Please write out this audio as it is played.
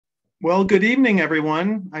Well, good evening,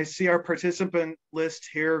 everyone. I see our participant list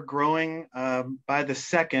here growing by the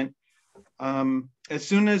second. As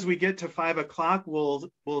soon as we get to 5 o'clock,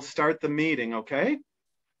 we'll start the meeting, okay?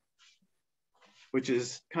 Which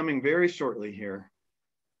is coming very shortly here.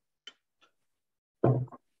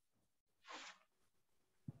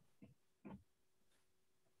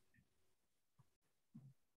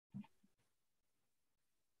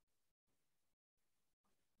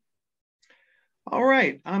 All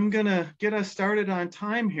right, I'm gonna get us started on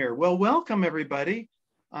time here. Well, welcome everybody.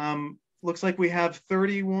 Looks like we have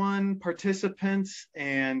 31 participants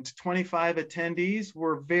and 25 attendees.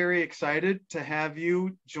 We're very excited to have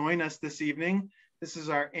you join us this evening. This is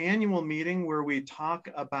our annual meeting where we talk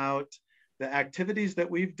about the activities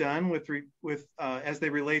that we've done as they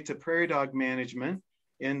relate to prairie dog management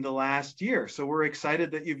in the last year. So we're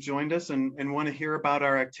excited that you've joined us and want to hear about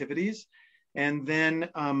our activities. And then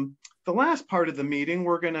the last part of the meeting,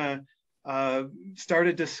 we're going to start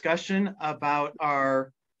a discussion about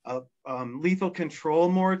our lethal control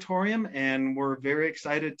moratorium, and we're very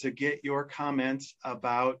excited to get your comments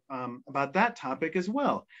about that topic as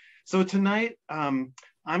well. So tonight, I'm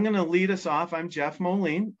going to lead us off. I'm Jeff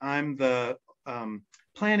Moline. I'm the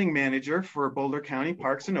planning manager for Boulder County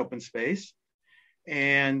Parks and Open Space,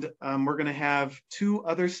 and we're going to have two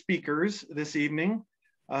other speakers this evening.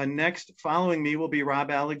 Next, following me will be Rob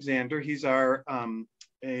Alexander. He's our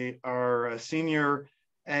senior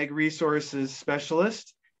ag resources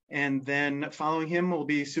specialist. And then following him will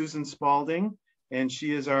be Susan Spalding, and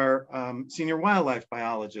she is our senior wildlife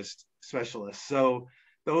biologist specialist. So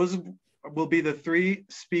those will be the three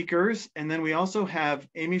speakers. And then we also have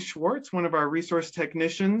Amy Schwartz, one of our resource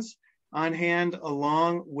technicians, on hand,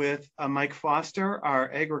 along with Mike Foster,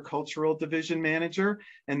 our agricultural division manager,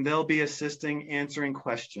 and they'll be assisting answering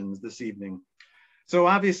questions this evening. So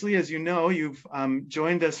obviously, as you know, you've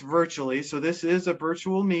joined us virtually. So this is a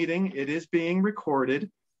virtual meeting. It is being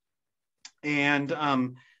recorded. And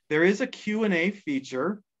there is a Q&A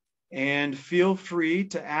feature, and feel free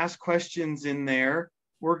to ask questions in there.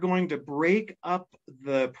 We're going to break up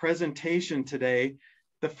the presentation today.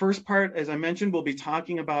 The first part, as I mentioned, we'll be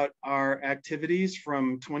talking about our activities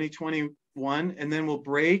from 2021, and then we'll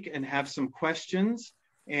break and have some questions,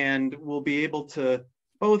 and we'll be able to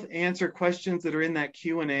both answer questions that are in that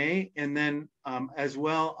Q&A, and then as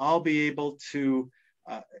well, I'll be able to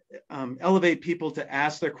elevate people to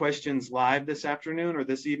ask their questions live this afternoon or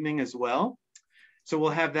this evening as well. So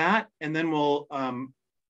we'll have that, and then we'll,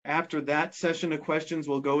 after that session of questions,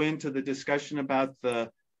 we'll go into the discussion about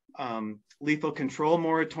the lethal control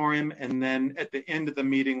moratorium, and then at the end of the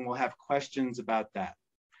meeting, we'll have questions about that.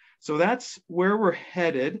 So that's where we're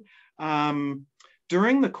headed.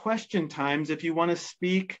 During the question times, if you want to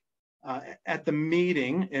speak at the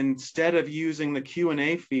meeting, instead of using the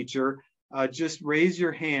Q&A feature, just raise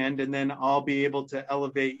your hand, and then I'll be able to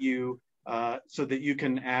elevate you so that you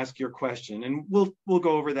can ask your question. And we'll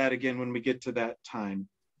go over that again when we get to that time.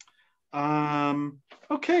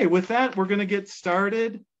 Okay, with that, we're going to get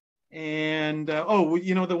started. And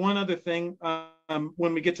the one other thing,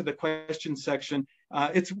 when we get to the question section,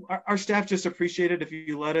 it's our staff just appreciate it if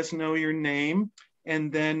you let us know your name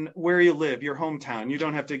and then where you live, your hometown. You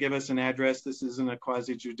don't have to give us an address. This isn't a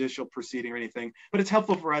quasi-judicial proceeding or anything, but it's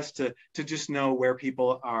helpful for us to just know where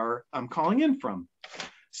people are calling in from.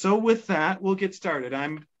 So with that, we'll get started.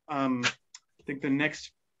 I think the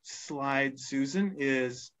next slide, Susan,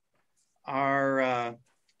 is our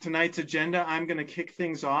tonight's agenda. I'm going to kick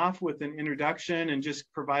things off with an introduction and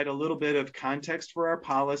just provide a little bit of context for our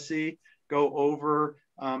policy, go over,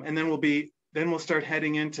 and then we'll start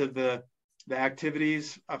heading into the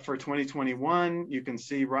activities for 2021. You can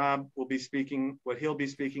see Rob will be speaking, what he'll be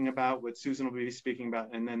speaking about, what Susan will be speaking about,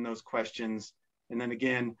 and then those questions. And then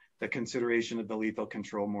again, the consideration of the lethal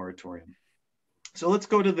control moratorium. So let's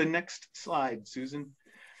go to the next slide, Susan.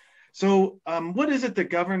 So what is it that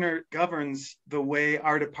governs the way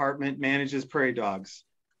our department manages prairie dogs?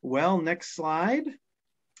 Well, next slide.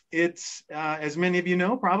 It's, as many of you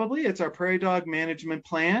know, probably, it's our prairie dog management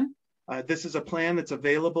plan. This is a plan that's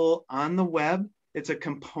available on the web. It's a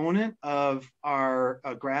component of our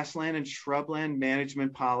grassland and shrubland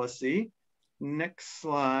management policy. Next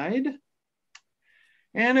slide.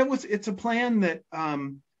 And it's a plan that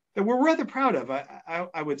we're rather proud of,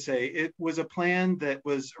 I would say. It was a plan that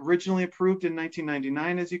was originally approved in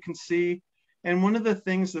 1999, as you can see. And one of the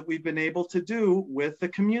things that we've been able to do with the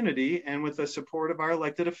community and with the support of our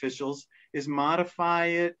elected officials is modify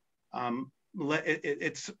it.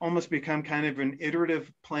 It's almost become kind of an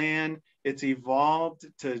iterative plan. It's evolved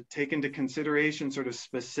to take into consideration sort of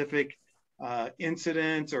specific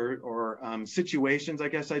incidents or situations, I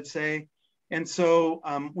guess I'd say. And so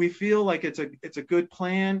we feel like it's a good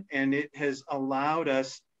plan, and it has allowed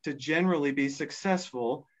us to generally be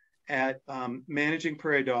successful at managing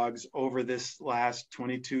prairie dogs over this last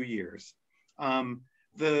 22 years.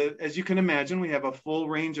 As you can imagine, we have a full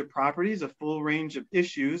range of properties, a full range of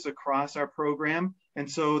issues across our program. And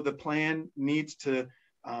so the plan needs to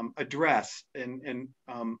address and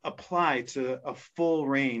apply to a full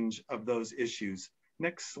range of those issues.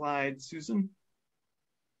 Next slide, Susan.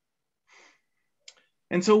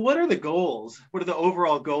 And so what are the goals? What are the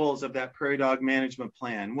overall goals of that prairie dog management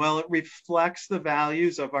plan? Well, it reflects the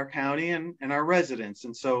values of our county and our residents.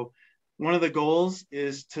 And so one of the goals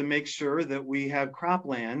is to make sure that we have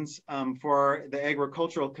croplands for the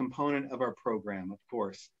agricultural component of our program, of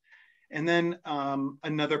course. And then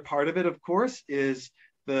another part of it, of course, is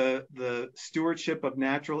the stewardship of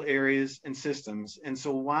natural areas and systems. And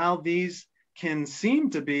so while these can seem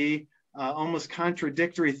to be almost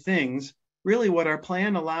contradictory things, really what our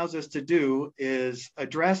plan allows us to do is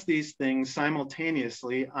address these things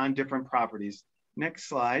simultaneously on different properties. Next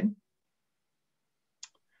slide.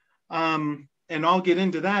 And I'll get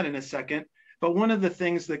into that in a second. But one of the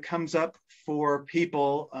things that comes up for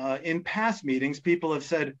people in past meetings, people have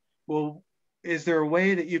said, well, is there a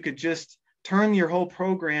way that you could just turn your whole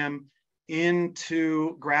program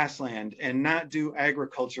into grassland and not do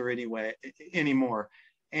agriculture anymore?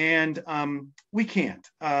 And we can't.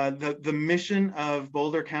 The mission of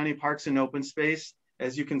Boulder County Parks and Open Space,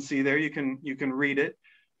 as you can see there, you can read it,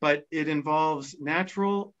 but it involves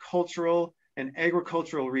natural, cultural, and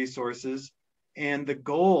agricultural resources. And the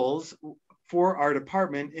goals for our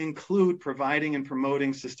department include providing and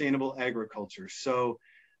promoting sustainable agriculture. So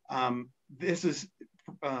this is,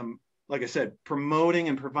 like I said, promoting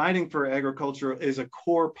and providing for agriculture is a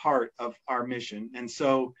core part of our mission. And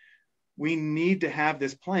so we need to have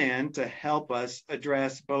this plan to help us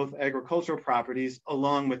address both agricultural properties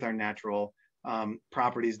along with our natural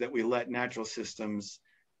properties that we let natural systems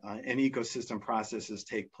and ecosystem processes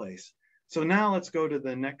take place. So now let's go to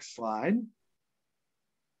the next slide.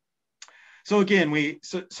 So again,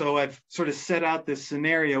 I've sort of set out this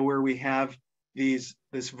scenario where we have this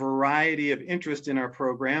variety of interest in our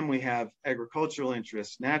program. We have agricultural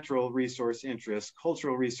interests, natural resource interests,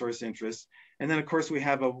 cultural resource interests, and then of course we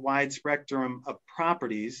have a wide spectrum of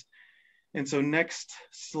properties. And so next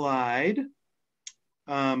slide.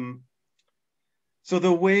 So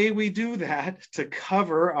the way we do that to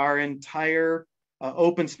cover our entire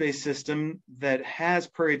open space system that has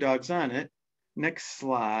prairie dogs on it, next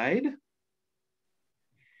slide,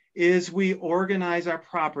 is we organize our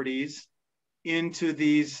properties into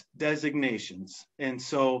these designations. And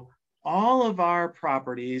so all of our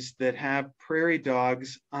properties that have prairie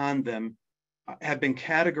dogs on them have been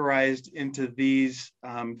categorized into these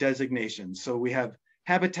designations. So we have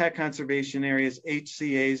habitat conservation areas,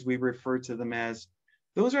 HCAs, we refer to them as.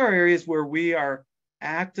 Those are areas where we are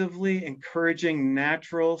actively encouraging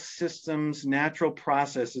natural systems, natural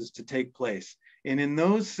processes to take place. And in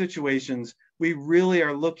those situations, we really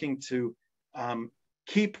are looking to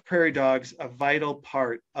keep prairie dogs a vital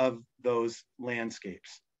part of those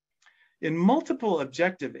landscapes. In multiple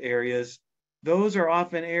objective areas, those are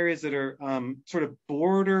often areas that are sort of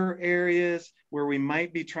border areas where we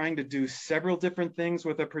might be trying to do several different things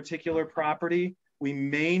with a particular property. We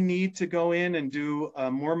may need to go in and do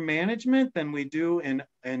more management than we do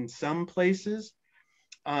in some places.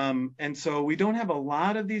 And so we don't have a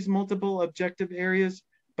lot of these multiple objective areas,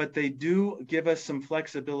 but they do give us some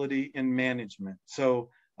flexibility in management.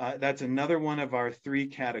 So that's another one of our three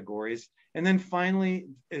categories. And then finally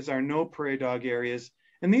is our no prairie dog areas.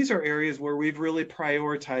 And these are areas where we've really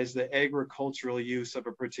prioritized the agricultural use of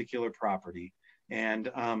a particular property.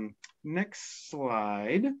 And next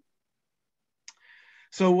slide.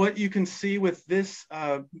 So what you can see with this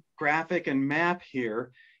graphic and map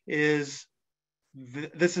here is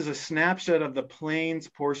this is a snapshot of the plains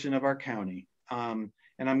portion of our county. And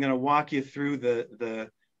I'm going to walk you through the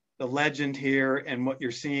legend here and what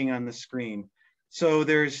you're seeing on the screen. So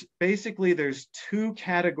there's two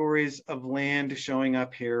categories of land showing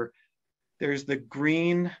up here. There's the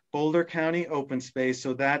green Boulder County open space.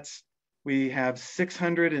 So we have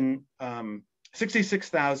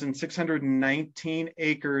 66,619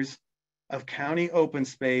 acres of county open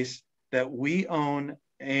space that we own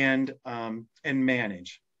and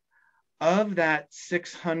manage. Of that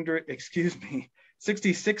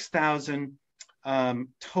 66,000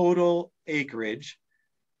 total acreage,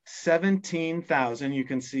 17,000, you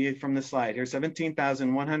can see it from the slide here,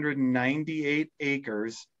 17,198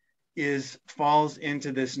 acres falls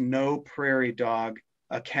into this no prairie dog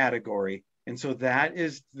category. And so that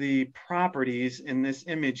is the properties in this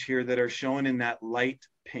image here that are shown in that light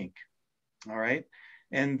pink. All right.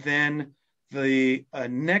 And then the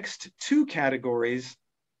next two categories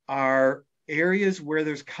are areas where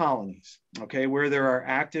there's colonies, okay, where there are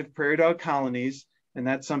active prairie dog colonies. And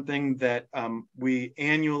that's something that we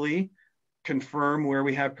annually confirm where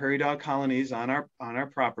we have prairie dog colonies on our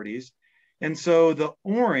properties. And so the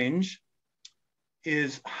orange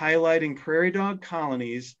is highlighting prairie dog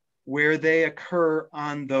colonies where they occur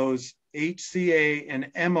on those HCA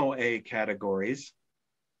and MOA categories.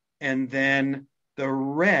 And then the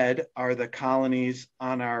red are the colonies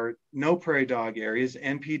on our no prairie dog areas,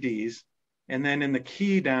 NPDs. And then in the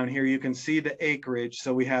key down here, you can see the acreage.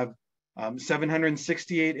 So we have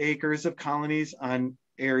 768 acres of colonies on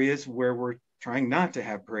areas where we're trying not to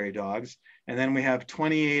have prairie dogs. And then we have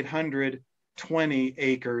 2,820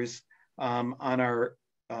 acres on our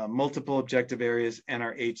multiple objective areas and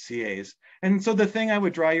our HCAs. And so the thing I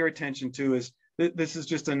would draw your attention to is this is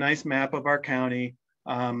just a nice map of our county.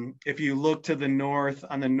 If you look to the north,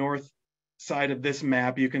 on the north side of this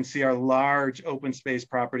map, you can see our large open space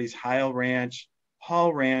properties, Heil Ranch,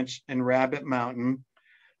 Hall Ranch, and Rabbit Mountain.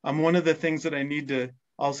 One of the things that I need to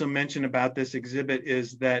also mention about this exhibit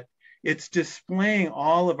is that it's displaying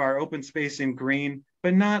all of our open space in green,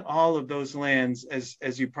 but not all of those lands,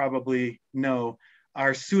 as you probably know,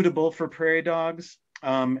 are suitable for prairie dogs.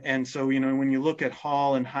 And so, you know, when you look at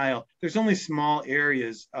Hall and Heil, there's only small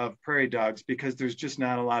areas of prairie dogs because there's just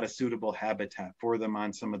not a lot of suitable habitat for them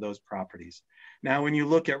on some of those properties. Now, when you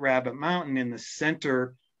look at Rabbit Mountain in the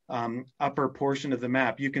center upper portion of the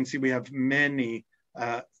map, you can see we have many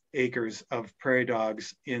acres of prairie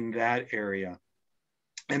dogs in that area.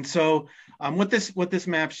 And so what this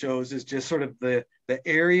map shows is just sort of the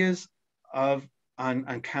areas of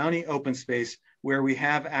on county open space where we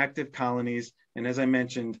have active colonies. And as I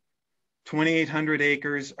mentioned, 2,800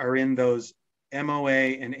 acres are in those MOA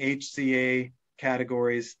and HCA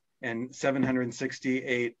categories, and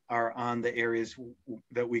 768 are on the areas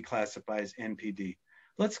that we classify as NPD.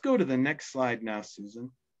 Let's go to the next slide now, Susan.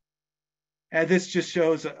 And this just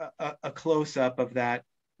shows a close-up of that.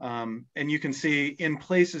 And you can see in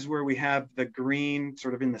places where we have the green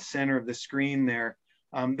sort of in the center of the screen there,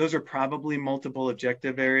 those are probably multiple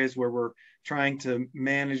objective areas where we're trying to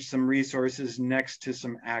manage some resources next to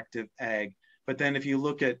some active ag. But then if you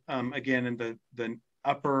look at, again, in the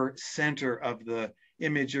upper center of the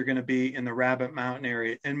image, you're gonna be in the Rabbit Mountain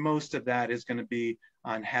area, and most of that is gonna be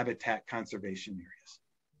on habitat conservation areas.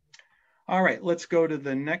 All right, let's go to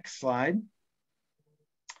the next slide.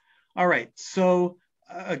 All right, so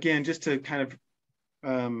again, just to kind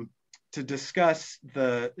of, to discuss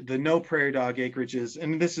the no prairie dog acreages,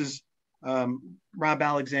 and this is, Rob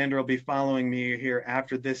Alexander will be following me here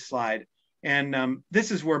after this slide. And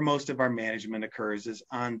this is where most of our management occurs, is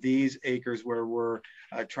on these acres where we're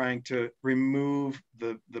trying to remove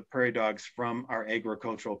the prairie dogs from our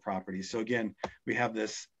agricultural properties. So again, we have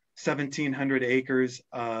this 1,700 acres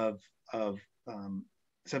of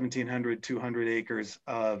 17,200 acres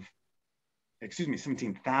of, excuse me,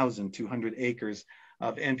 17,200 acres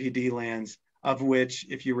of NPD lands, of which,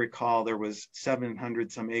 if you recall, there was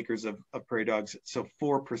 700 some acres of prairie dogs, so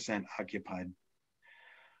 4% occupied.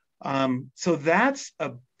 So that's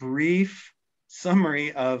a brief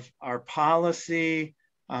summary of our policy,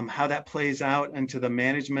 how that plays out into the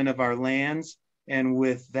management of our lands. And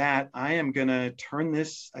with that, I am gonna turn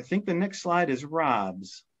this, I think the next slide is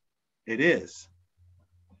Rob's. It is.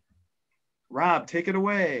 Rob, take it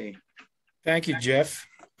away. Thank you, Jeff.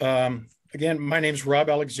 Again, my name is Rob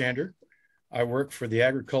Alexander. I work for the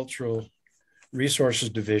Agricultural Resources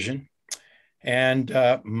Division. And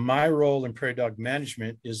my role in prairie dog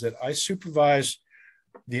management is that I supervise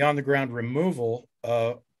the on-the-ground removal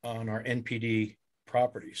on our NPD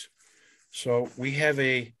properties. So we have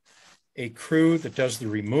a crew that does the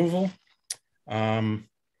removal. I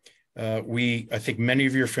think many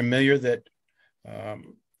of you are familiar that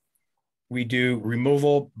we do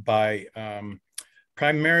removal by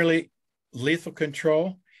primarily lethal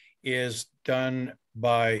control is done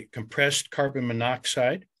by compressed carbon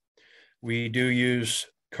monoxide. We do use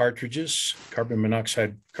cartridges, carbon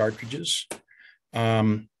monoxide cartridges.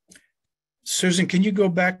 Susan, can you go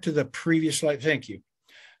back to the previous slide? Thank you.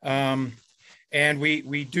 And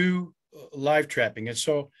we do live trapping. And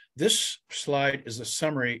so this slide is a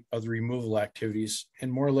summary of the removal activities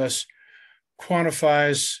and more or less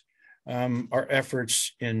quantifies our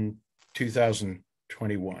efforts in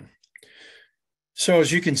 2021. So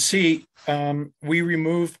as you can see, a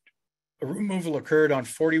removal occurred on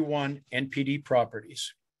 41 NPD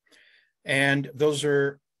properties. And those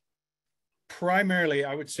are primarily,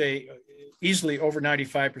 I would say, easily over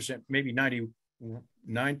 95%, maybe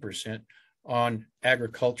 99% on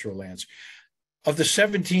agricultural lands. Of the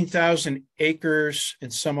 17,000 acres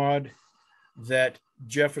and some odd that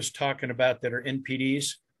Jeff was talking about that are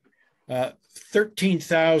NPDs,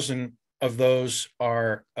 13,000 of those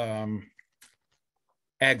are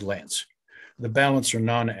ag lands. The balance are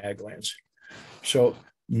non-ag lands. So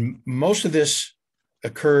most of this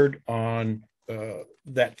occurred on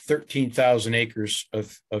that 13,000 acres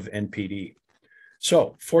of NPD.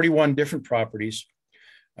 So 41 different properties.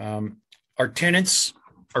 Our tenants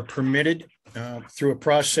are permitted through a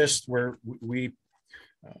process where we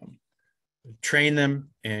train them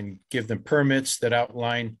and give them permits that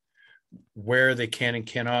outline where they can and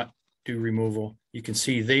cannot do removal. You can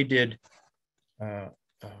see they did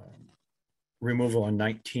removal on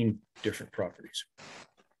 19 different properties.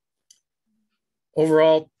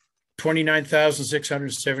 Overall,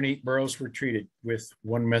 29,678 burrows were treated with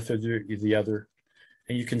one method or the other.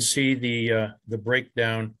 And you can see the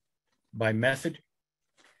breakdown by method.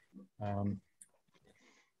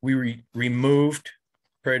 We removed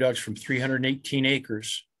prairie dogs from 318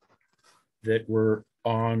 acres that were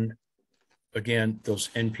on, again, those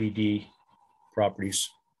NPD properties.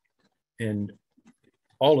 And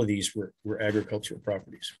all of these were agricultural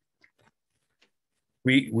properties.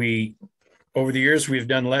 We over the years, we've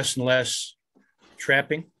done less and less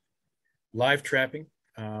trapping, live trapping,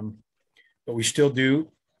 but we still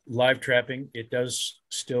do live trapping. It does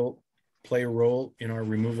still play a role in our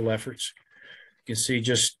removal efforts. You can see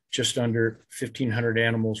just under 1,500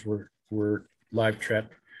 animals were live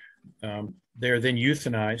trapped. They're then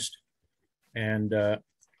euthanized, and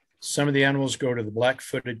some of the animals go to the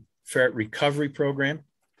black-footed ferret recovery program,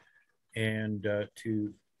 and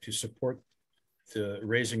to support the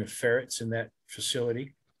raising of ferrets in that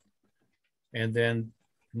facility. And then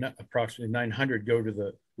approximately 900 go to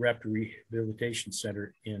the Raptor Rehabilitation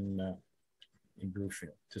Center in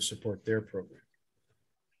Brewfield to support their program.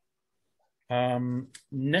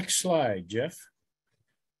 Next slide, Jeff.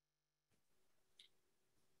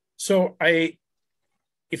 So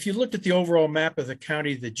if you looked at the overall map of the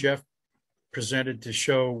county that Jeff presented to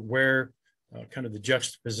show where kind of the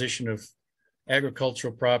juxtaposition of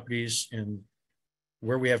agricultural properties and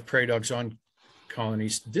where we have prairie dogs on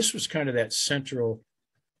colonies, this was kind of that central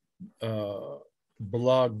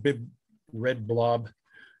blob, big red blob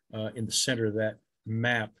in the center of that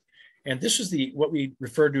map. And this is what we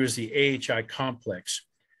refer to as the AHI complex,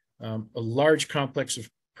 a large complex of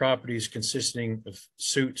properties consisting of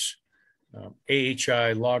suits,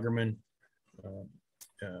 AHI, Loggerman,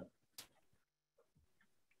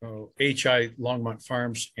 AHI, Longmont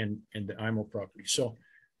Farms, and the IMO property. So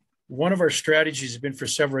one of our strategies has been for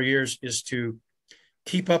several years is to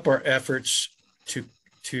keep up our efforts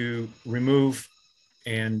to remove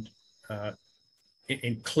and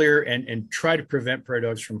clear and try to prevent prairie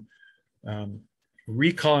dogs from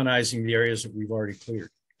recolonizing the areas that we've already cleared.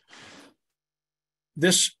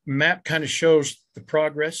 This map kind of shows the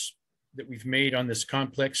progress that we've made on this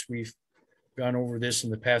complex. We've gone over this in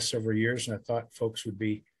the past several years, and I thought folks would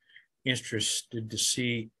be interested to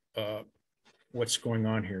see what's going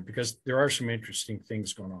on here, because there are some interesting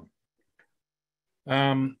things going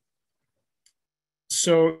on.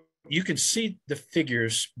 So you can see the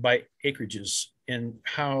figures by acreages and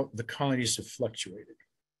how the colonies have fluctuated.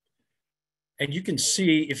 And you can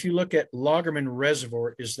see, if you look at Loggerman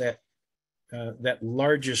Reservoir, is that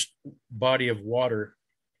largest body of water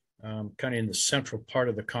kind of in the central part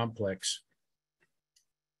of the complex.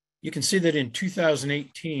 You can see that in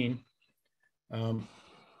 2018,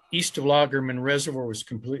 east of Loggerman Reservoir was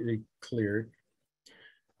completely cleared,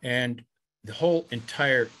 and the whole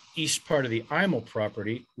entire east part of the IMO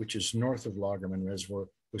property, which is north of Loggerman Reservoir,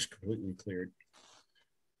 was completely cleared.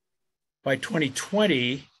 By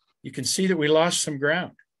 2020, you can see that we lost some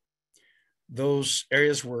ground. Those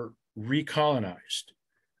areas were recolonized.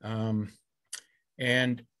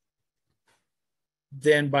 And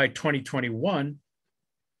then by 2021,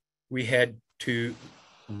 we had to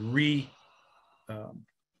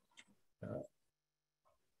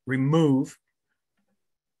remove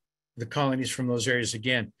the colonies from those areas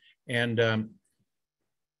again. And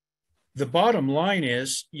the bottom line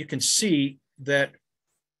is, you can see that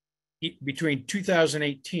between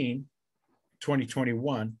 2018,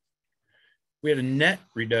 2021, we had a net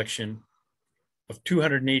reduction of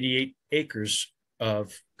 288 acres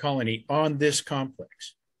of colony on this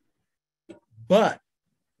complex. But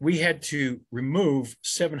we had to remove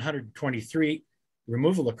 723,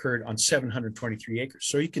 removal occurred on 723 acres.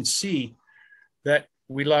 So you can see that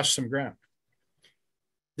we lost some ground.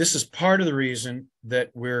 This is part of the reason that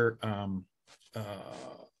we're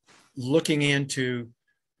looking into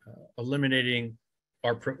eliminating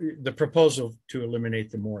the proposal to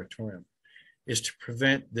eliminate the moratorium is to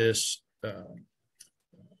prevent this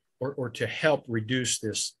or to help reduce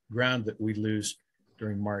this ground that we lose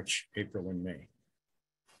during March, April, and May.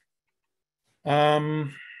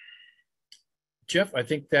 Jeff, I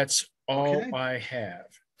think that's all I have.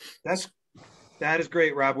 That is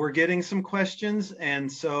great, Rob. We're getting some questions,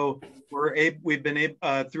 and so we've been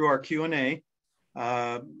able through our Q&A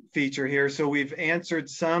feature here. So we've answered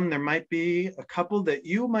some. There might be a couple that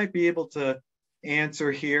you might be able to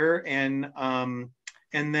answer here, and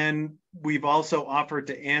then we've also offered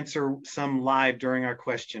to answer some live during our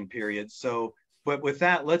question period. So, but with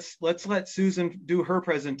that, let's let Susan do her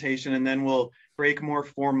presentation, and then we'll break more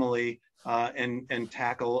formally and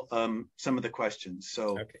tackle some of the questions.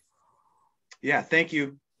 So, okay. Yeah, thank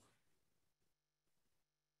you.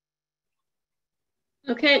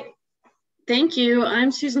 Okay, thank you.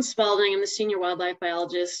 I'm Susan Spalding. I'm the senior wildlife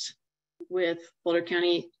biologist with Boulder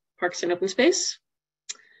County Parks and Open Space.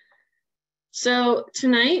 So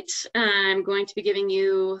tonight, I'm going to be giving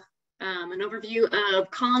you an overview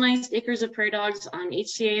of colonized acres of prairie dogs on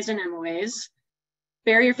HCAs and MOAs,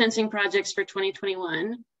 barrier fencing projects for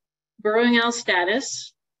 2021, burrowing owl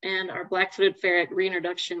status, and our black-footed ferret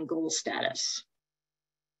reintroduction goal status.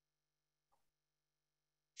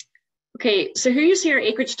 Okay, so here you see our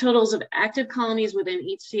acreage totals of active colonies within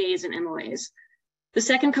HCAs and MOAs. The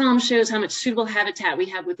second column shows how much suitable habitat we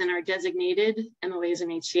have within our designated MOAs and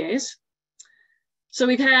HCAs. So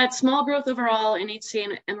we've had small growth overall in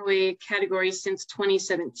HCA and MOA categories since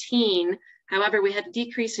 2017. However, we had a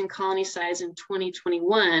decrease in colony size in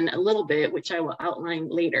 2021 a little bit, which I will outline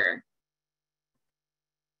later.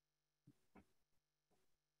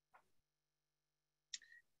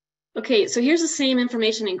 Okay, so here's the same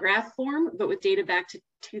information in graph form, but with data back to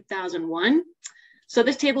 2001. So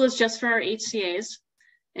this table is just for our HCAs.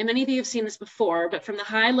 And many of you have seen this before, but from the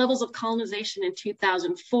high levels of colonization in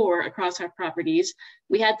 2004 across our properties,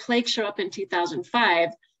 we had plague show up in 2005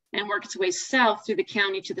 and work its way south through the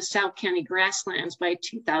county to the South County grasslands by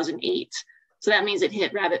 2008. So that means it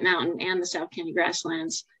hit Rabbit Mountain and the South County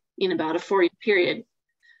grasslands in about a 4-year period.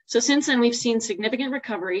 So since then, we've seen significant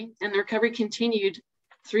recovery, and the recovery continued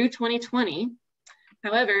through 2020.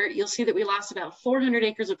 However, you'll see that we lost about 400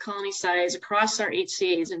 acres of colony size across our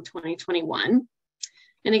HCAs in 2021.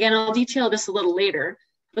 And again, I'll detail this a little later,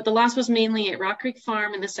 but the loss was mainly at Rock Creek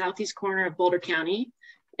Farm in the southeast corner of Boulder County,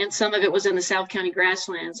 and some of it was in the South County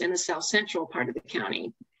grasslands in the south central part of the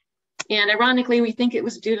county. And ironically, we think it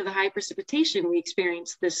was due to the high precipitation we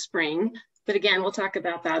experienced this spring, but again, we'll talk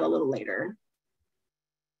about that a little later.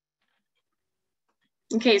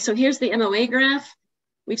 Okay, so here's the MOA graph.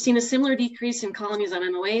 We've seen a similar decrease in colonies on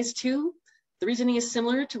MOAs too. The reasoning is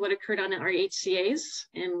similar to what occurred on our HCAs.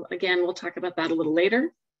 And again, we'll talk about that a little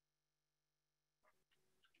later.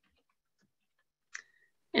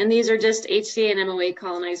 And these are just HCA and MOA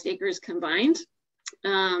colonized acres combined.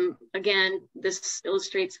 Again, this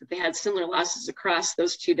illustrates that they had similar losses across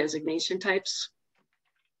those two designation types.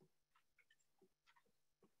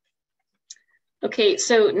 Okay,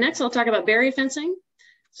 so next I'll talk about barrier fencing.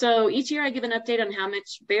 So each year I give an update on how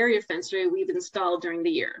much barrier fencing we've installed during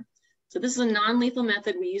the year. So this is a non-lethal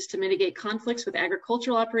method we use to mitigate conflicts with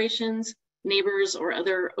agricultural operations, neighbors, or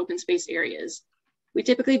other open space areas. We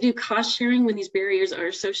typically do cost sharing when these barriers are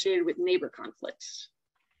associated with neighbor conflicts.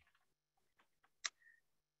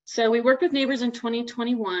 So we worked with neighbors in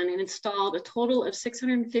 2021 and installed a total of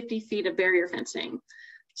 650 feet of barrier fencing.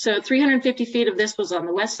 So 350 feet of this was on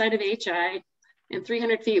the west side of HI, and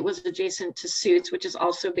 300 feet was adjacent to Suits, which is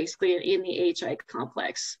also basically in the HI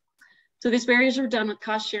complex. So these barriers were done with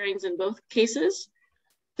cost sharings in both cases.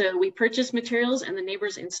 So we purchased materials and the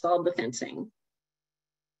neighbors installed the fencing.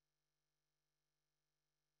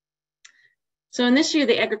 So in this year,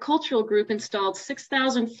 the agricultural group installed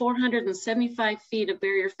 6,475 feet of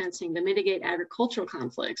barrier fencing to mitigate agricultural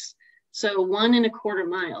conflicts. So 1.25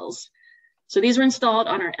 miles. So these were installed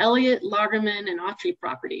on our Elliott, Lagerman, and Autry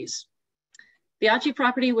properties. The Autry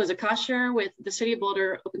property was a cost share with the City of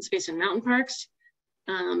Boulder Open Space and Mountain Parks.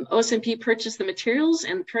 OSMP purchased the materials,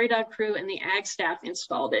 and the Prairie Dog crew and the ag staff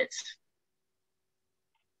installed it.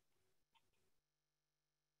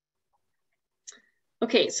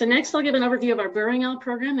 Okay, so next I'll give an overview of our burrowing owl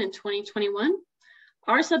program in 2021.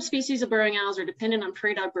 Our subspecies of burrowing owls are dependent on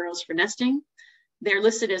prairie dog burrows for nesting. They're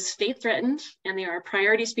listed as state threatened, and they are a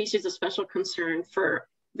priority species of special concern for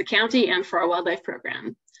the county and for our wildlife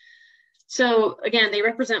program. So again, they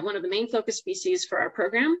represent one of the main focus species for our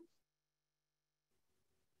program.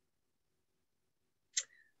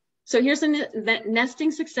 So here's the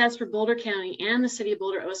nesting success for Boulder County and the City of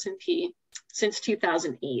Boulder OSMP since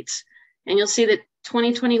 2008. And you'll see that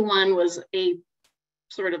 2021 was a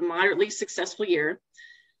sort of moderately successful year.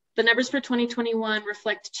 The numbers for 2021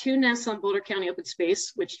 reflect 2 nests on Boulder County open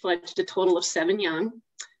space, which fledged a total of 7 young.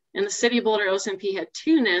 And the City of Boulder OSMP had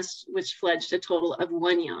 2 nests, which fledged a total of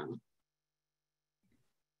 1 young.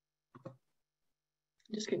 I'm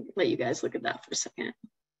just gonna let you guys look at that for a second.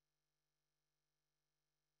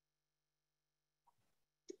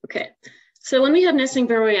 Okay, so when we have nesting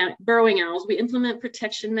burrowing owls, we implement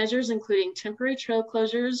protection measures, including temporary trail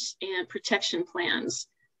closures and protection plans.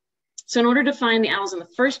 So in order to find the owls in the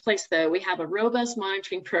first place, though, we have a robust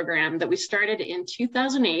monitoring program that we started in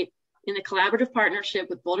 2008 in a collaborative partnership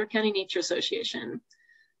with Boulder County Nature Association.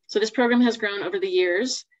 So this program has grown over the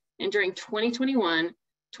years, and during 2021,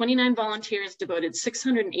 29 volunteers devoted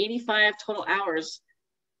 685 total hours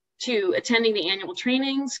to attending the annual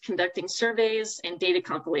trainings, conducting surveys, and data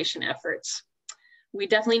compilation efforts. We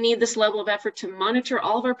definitely need this level of effort to monitor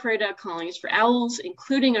all of our prairie dog colonies for owls,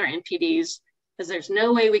 including our NPDs, as there's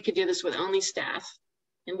no way we could do this with only staff.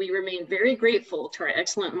 And we remain very grateful to our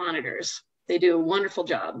excellent monitors. They do a wonderful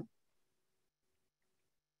job.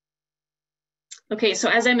 Okay, so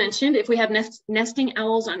as I mentioned, if we have nesting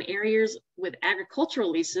owls on areas with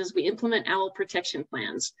agricultural leases, we implement owl protection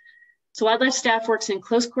plans. So wildlife staff and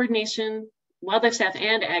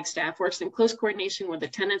ag staff works in close coordination with the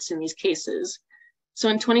tenants in these cases. So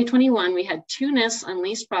in 2021, we had 2 nests on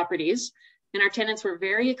leased properties, and our tenants were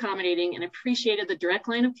very accommodating and appreciated the direct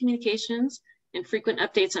line of communications and frequent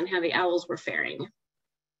updates on how the owls were faring.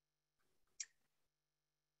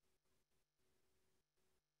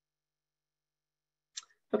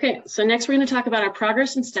 Okay, so next we're going to talk about our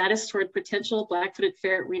progress and status toward potential black-footed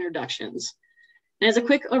ferret reintroductions. And as a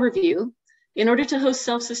quick overview, in order to host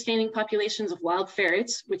self-sustaining populations of wild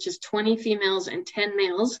ferrets, which is 20 females and 10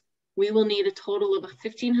 males, we will need a total of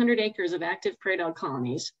 1,500 acres of active prairie dog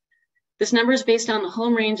colonies. This number is based on the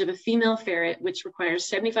home range of a female ferret, which requires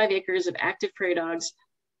 75 acres of active prairie dogs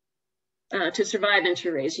to survive and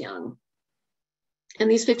to raise young.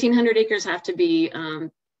 And these 1,500 acres have to be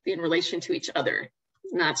in relation to each other,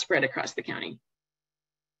 not spread across the county.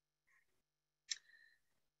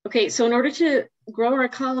 Okay, so in order to grow our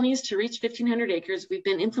colonies to reach 1,500 acres, we've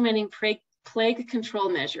been implementing plague control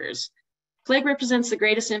measures. Plague represents the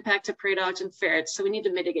greatest impact to prairie dogs and ferrets, so we need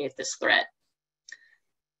to mitigate this threat.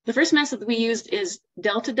 The first method that we used is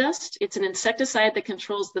Delta Dust. It's an insecticide that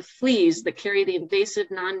controls the fleas that carry the invasive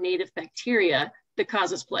non-native bacteria that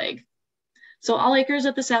causes plague. So all acres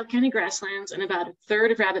of the South County grasslands and about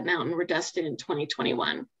 1/3 of Rabbit Mountain were dusted in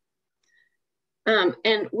 2021.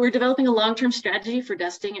 And we're developing a long-term strategy for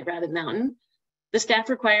dusting at Rabbit Mountain. The staff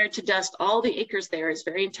required to dust all the acres there is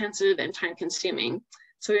very intensive and time-consuming.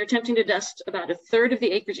 So we're attempting to dust about 1/3 of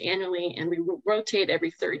the acres annually, and we rotate every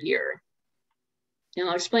 3rd year. And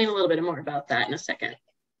I'll explain a little bit more about that in a second.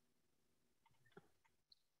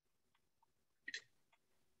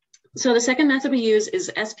 So the second method we use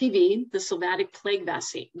is SPV, the Sylvatic Plague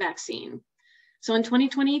Vaccine. So in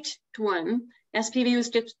 2021, SPV was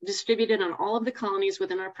distributed on all of the colonies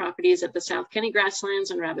within our properties at the South County Grasslands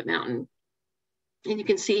and Rabbit Mountain. And you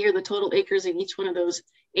can see here the total acres in each one of those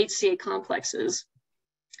HCA complexes.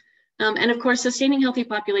 And of course, sustaining healthy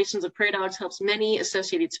populations of prairie dogs helps many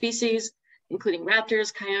associated species, including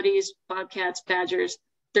raptors, coyotes, bobcats, badgers,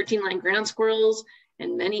 13-line ground squirrels,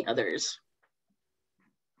 and many others.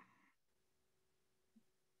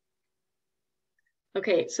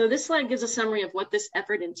 Okay, so this slide gives a summary of what this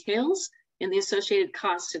effort entails and the associated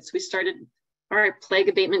costs since we started our plague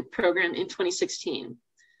abatement program in 2016.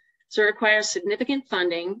 So it requires significant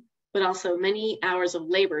funding, but also many hours of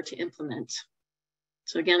labor to implement.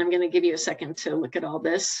 So again, I'm going to give you a second to look at all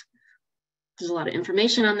this. There's a lot of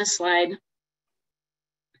information on this slide.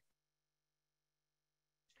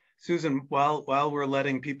 Susan, while we're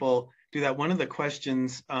letting people do that, one of the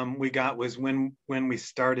questions we got was when we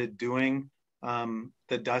started doing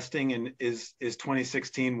the dusting, and is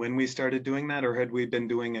 2016 when we started doing that, or had we been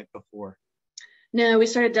doing it before? No, we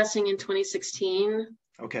started dusting in 2016.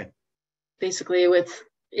 Okay. Basically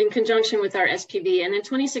in conjunction with our SPV. And in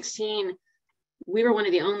 2016, we were one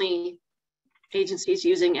of the only agencies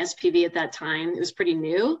using SPV at that time. It was pretty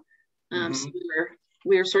new. So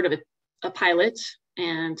we were sort of a pilot,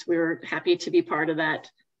 and we were happy to be part of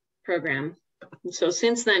that program. And so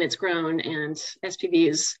since then it's grown, and SPV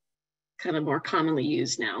is kind of more commonly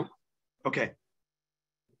used now. Okay.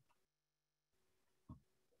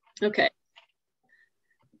 Okay.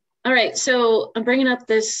 All right, so I'm bringing up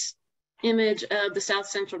this image of the South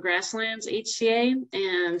Central Grasslands HCA,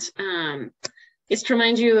 and It's to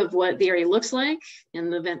remind you of what the area looks like in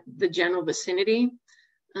the general vicinity.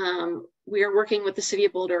 We are working with the city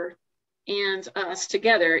of Boulder and us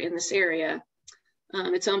together in this area.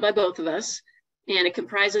 It's owned by both of us, and it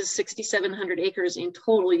comprises 6,700 acres in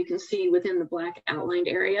total, you can see within the black outlined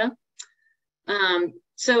area.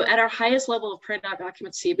 So at our highest level of prairie dog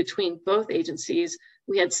occupancy between both agencies,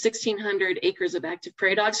 we had 1,600 acres of active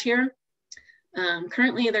prairie dogs here.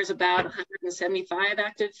 Currently, there's about 175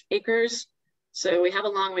 active acres, so we have a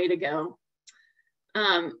long way to go.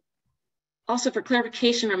 Also, for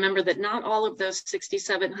clarification, remember that not all of those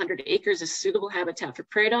 6,700 acres is suitable habitat for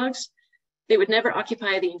prairie dogs. They would never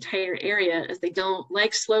occupy the entire area as they don't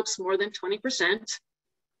like slopes more than 20%,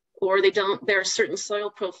 or there are certain soil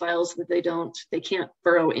profiles that they can't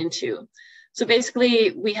burrow into. So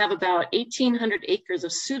basically, we have about 1,800 acres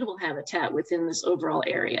of suitable habitat within this overall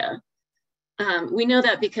area. We know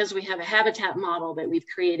that because we have a habitat model that we've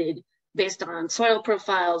created based on soil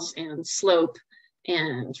profiles and slope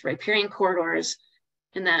and riparian corridors,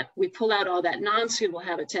 and that we pull out all that non-suitable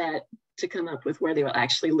habitat to come up with where they will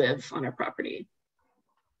actually live on our property.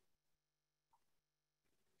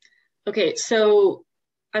 Okay, so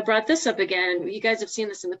I brought this up again. You guys have seen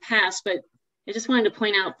this in the past, but I just wanted to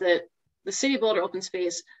point out that the City of Boulder open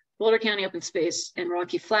space, Boulder County open space, and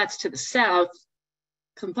Rocky Flats to the south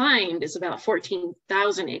combined is about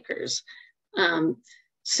 14,000 acres.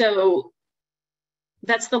 So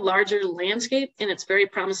that's the larger landscape, and it's very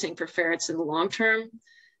promising for ferrets in the long term.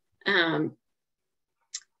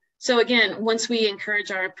 So again, once we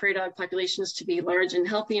encourage our prairie dog populations to be large and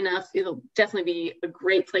healthy enough, it'll definitely be a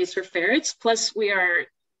great place for ferrets. Plus, we are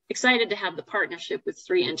excited to have the partnership with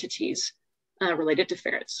 3 entities related to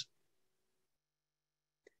ferrets.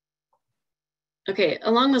 Okay,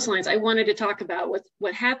 along those lines, I wanted to talk about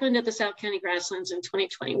what happened at the South County Grasslands in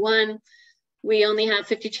 2021. We only have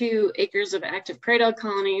 52 acres of active prairie dog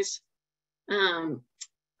colonies.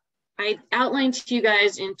 I outlined to you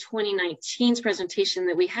guys in 2019's presentation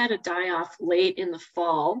that we had a die-off late in the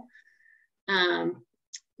fall.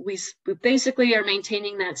 We basically are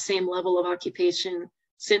maintaining that same level of occupation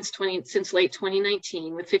since late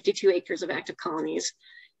 2019 with 52 acres of active colonies.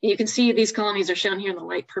 And you can see these colonies are shown here in the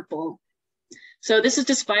light purple. So this is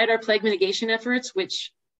despite our plague mitigation efforts,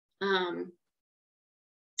 which,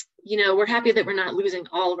 you know, we're happy that we're not losing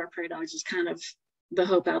all of our prairie dogs is kind of the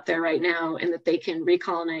hope out there right now, and that they can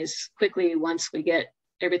recolonize quickly once we get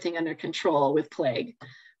everything under control with plague.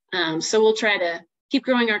 So we'll try to keep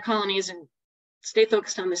growing our colonies and stay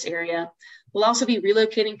focused on this area. We'll also be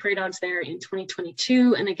relocating prairie dogs there in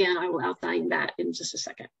 2022. And again, I will outline that in just a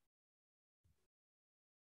second.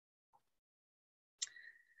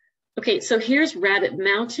 Okay, so here's Rabbit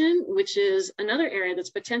Mountain, which is another area that's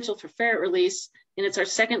potential for ferret release, and it's our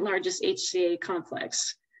second largest HCA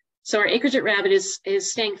complex. So our acreage at Rabbit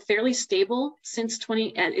is staying fairly stable since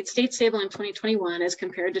it stayed stable in 2021 as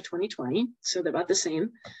compared to 2020, so they're about the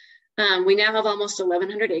same. We now have almost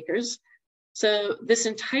 1,100 acres. So this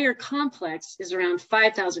entire complex is around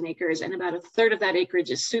 5,000 acres, and about a third of that acreage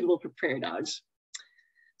is suitable for prairie dogs.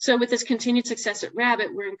 So with this continued success at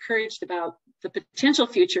Rabbit, we're encouraged about the potential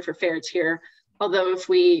future for ferrets here. Although if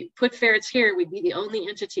we put ferrets here, we'd be the only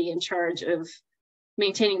entity in charge of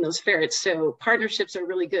maintaining those ferrets. So partnerships are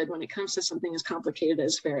really good when it comes to something as complicated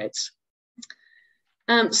as ferrets.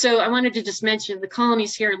 So I wanted to just mention the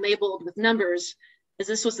colonies here are labeled with numbers, as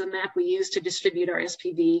this was the map we used to distribute our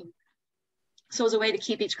SPV. So as a way to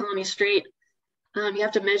keep each colony straight, you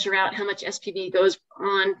have to measure out how much SPV goes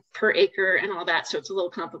on per acre and all that. So it's a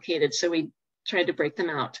little complicated. So we tried to break them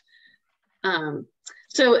out.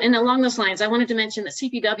 And along those lines, I wanted to mention that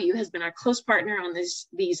CPW has been our close partner on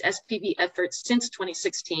these SPV efforts since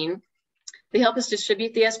 2016. They help us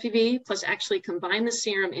distribute the SPV, plus actually combine the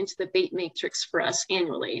serum into the bait matrix for us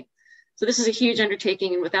annually. So this is a huge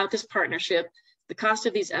undertaking, and without this partnership, the cost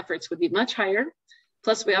of these efforts would be much higher.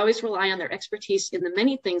 Plus, we always rely on their expertise in the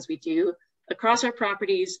many things we do across our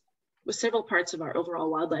properties with several parts of our overall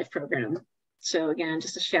wildlife program. So again,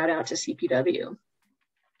 just a shout out to CPW.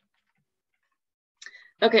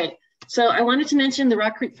 Okay, so I wanted to mention the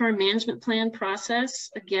Rock Creek Farm Management Plan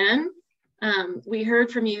process again. We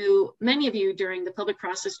heard from you, many of you, during the public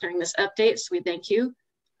process during this update, so we thank you.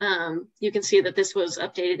 You can see that this was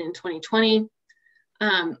updated in 2020.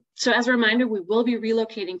 So as a reminder, we will be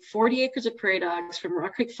relocating 40 acres of prairie dogs from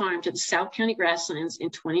Rock Creek Farm to the South County Grasslands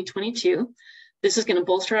in 2022. This is going to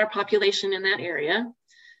bolster our population in that area.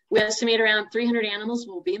 We estimate around 300 animals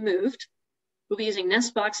will be moved. We'll be using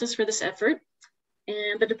nest boxes for this effort,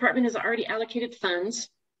 and the department has already allocated funds.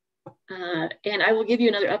 And I will give you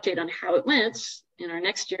another update on how it went in our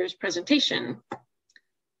next year's presentation.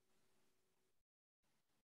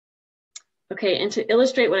 Okay, and to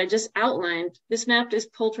illustrate what I just outlined, this map is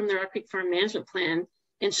pulled from the Rock Creek Farm Management Plan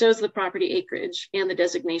and shows the property acreage and the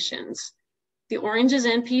designations. The orange is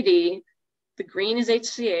NPD, the green is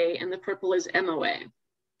HCA, and the purple is MOA.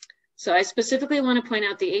 So I specifically want to point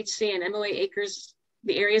out the HCA and MOA acres,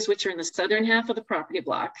 the areas which are in the southern half of the property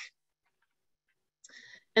block.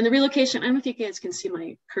 And the relocation, I don't know if you guys can see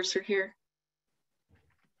my cursor here.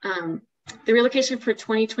 The relocation for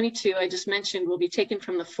 2022, I just mentioned, will be taken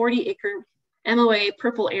from the 40-acre MOA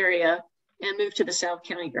purple area and moved to the South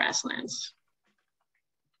County grasslands.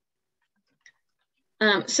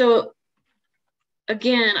 So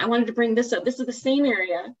again, I wanted to bring this up. This is the same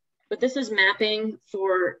area, but this is mapping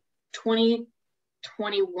for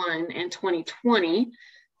 2021 and 2020.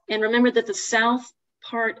 And remember that the south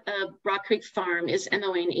part of Rock Creek Farm is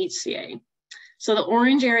MOA and HCA. So the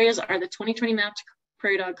orange areas are the 2020 mapped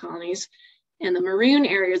prairie dog colonies, and the maroon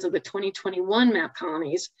areas of the 2021 map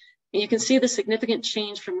colonies. And you can see the significant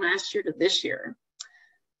change from last year to this year.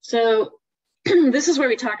 So this is where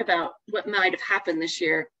we talk about what might have happened this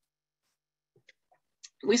year.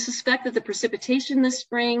 We suspect that the precipitation this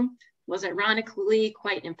spring was ironically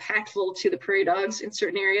quite impactful to the prairie dogs in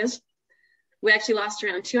certain areas. We actually lost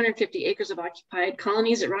around 250 acres of occupied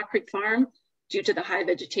colonies at Rock Creek Farm due to the high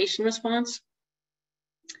vegetation response.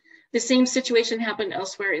 The same situation happened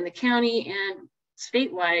elsewhere in the county and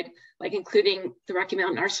statewide, like including the Rocky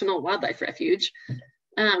Mountain Arsenal Wildlife Refuge.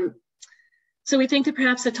 So we think that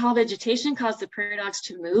perhaps the tall vegetation caused the prairie dogs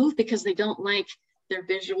to move because they don't like their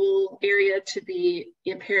visual area to be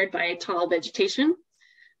impaired by tall vegetation.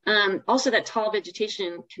 Also, that tall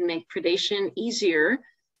vegetation can make predation easier.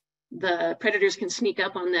 The predators can sneak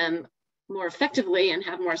up on them more effectively and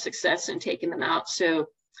have more success in taking them out. So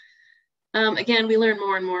again, we learn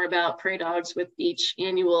more and more about prairie dogs with each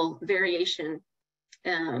annual variation.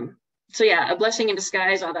 So yeah, a blessing in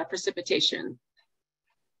disguise, all that precipitation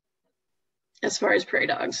as far as prairie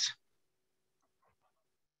dogs.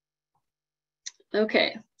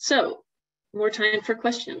 Okay, so more time for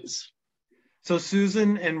questions. So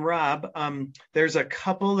Susan and Rob, there's a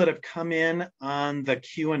couple that have come in on the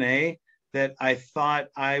Q&A that I thought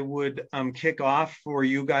I would kick off for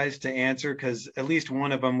you guys to answer, because at least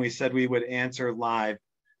one of them we said we would answer live,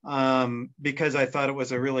 because I thought it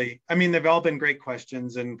was a really, I mean, they've all been great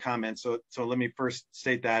questions and comments. So let me first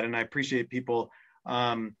state that, and I appreciate people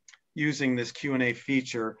using this Q&A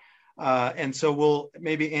feature. And so we'll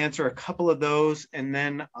maybe answer a couple of those, and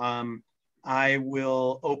then I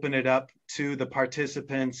will open it up to the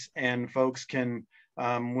participants, and folks can,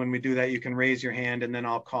 when we do that, you can raise your hand and then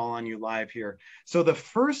I'll call on you live here. So the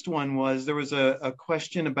first one was, there was a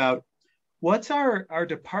question about what's our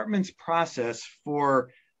department's process for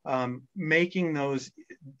making those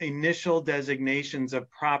initial designations of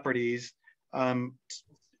properties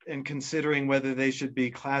and considering whether they should be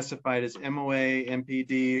classified as MOA,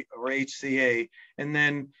 MPD, or HCA. And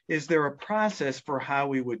then is there a process for how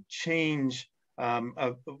we would change,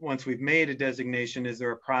 once we've made a designation, is there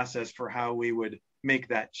a process for how we would make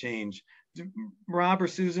that change? Rob or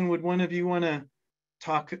Susan, would one of you want to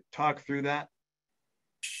talk through that?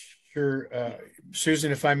 Sure.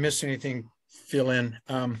 Susan, if I miss anything, fill in.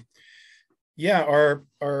 Yeah,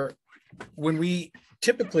 when we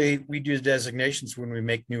typically do designations when we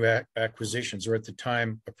make new acquisitions or at the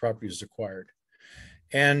time a property is acquired.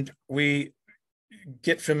 And we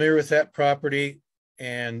get familiar with that property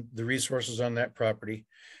and the resources on that property.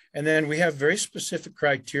 And then we have very specific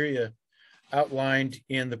criteria outlined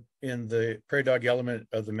in the prairie dog element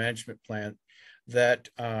of the management plan that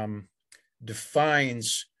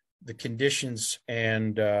defines the conditions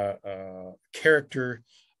and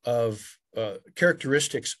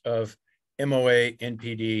characteristics of MOA,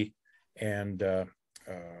 NPD, and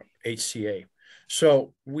HCA.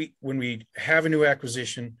 So when we have a new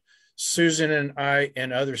acquisition, Susan and I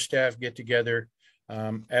and other staff get together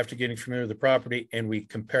after getting familiar with the property, and we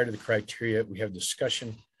compare to the criteria. We have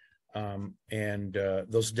discussion, and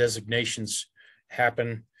those designations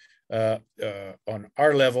happen on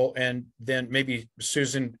our level. And then maybe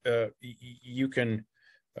Susan, you can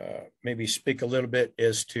maybe speak a little bit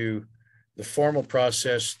as to the formal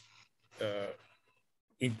process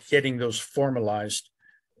in getting those formalized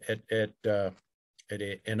at an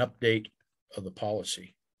update of the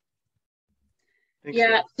policy.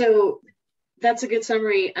 Yeah, so that's a good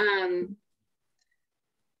summary.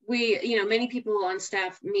 Many people on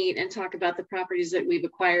staff meet and talk about the properties that we've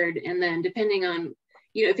acquired, and then depending on,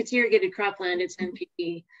 if it's irrigated cropland, it's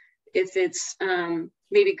NPD. If it's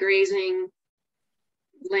maybe grazing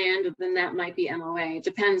land, then that might be MOA. It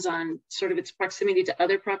depends on sort of its proximity to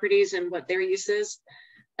other properties and what their use is.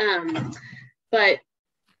 But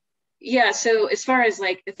Yeah, so as far as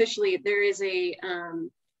like officially, there is a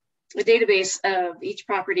database of each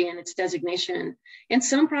property and its designation. And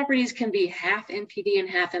some properties can be half NPD and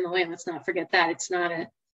half MOA. Let's not forget that. It's not a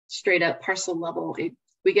straight up parcel level.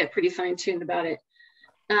 We get pretty fine tuned about it.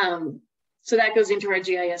 So that goes into our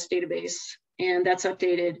GIS database and that's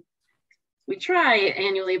updated. We try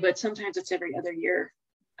annually, but sometimes it's every other year.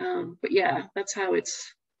 But yeah, that's how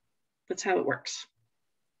it works.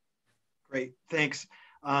 Great, thanks.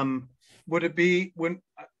 Would it be when,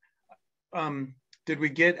 did we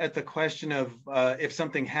get at the question of if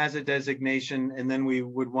something has a designation and then we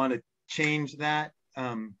would want to change that?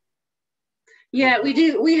 Yeah, we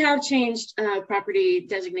do. We have changed property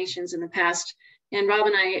designations in the past, and Rob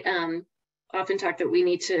and I often talk that we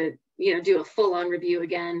need to, do a full-on review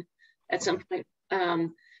again at some point.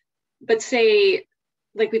 But say,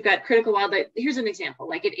 like we've got critical wildlife. Here's an example.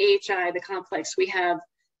 Like at AHI, the complex, we have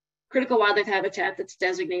critical wildlife habitat that's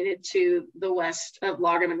designated to the west of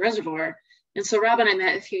Loggerman Reservoir. And so Rob and I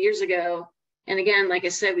met a few years ago. And again, like I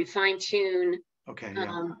said, we fine-tune. Okay.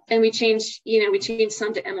 Yeah. And we changed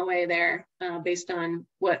some to MOA there based on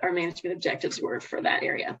what our management objectives were for that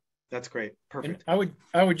area. That's great. Perfect. And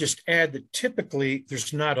I would just add that typically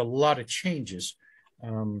there's not a lot of changes.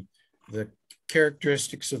 The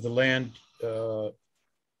characteristics of the land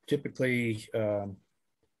typically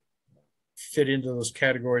fit into those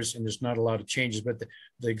categories, and there's not a lot of changes. But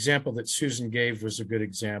the example that Susan gave was a good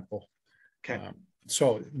example. Okay.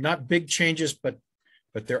 So not big changes, but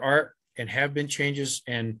there are and have been changes,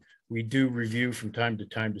 and we do review from time to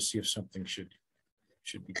time to see if something should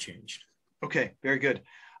be changed. Okay, very good.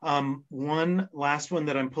 One last one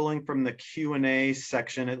that I'm pulling from the Q&A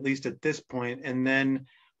section, at least at this point, and then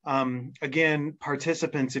again,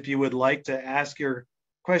 participants, if you would like to ask your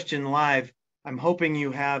question live, I'm hoping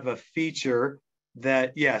you have a feature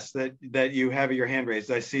that, yes, that you have your hand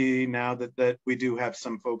raised. I see now that we do have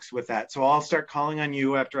some folks with that. So I'll start calling on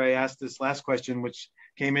you after I ask this last question, which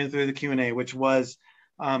came in through the Q&A, which was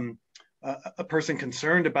a person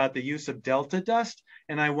concerned about the use of delta dust.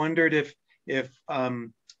 And I wondered if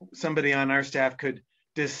somebody on our staff could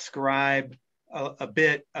describe a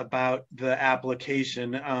bit about the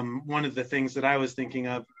application. One of the things that I was thinking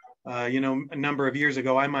of, a number of years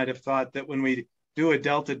ago, I might have thought that when we do a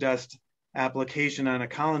delta dust application on a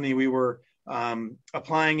colony, we were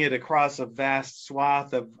applying it across a vast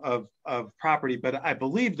swath of property. But I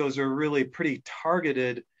believe those are really pretty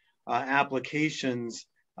targeted applications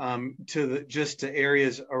just to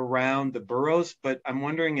areas around the boroughs. But I'm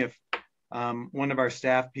wondering if one of our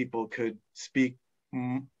staff people could speak.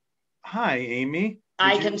 Hi, Amy.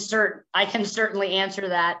 I can certainly answer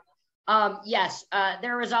that. Yes,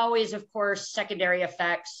 there is always, of course, secondary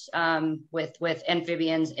effects with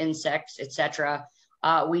amphibians, insects, etc.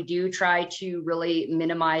 We do try to really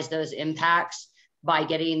minimize those impacts by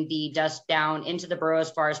getting the dust down into the burrow as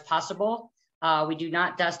far as possible. We do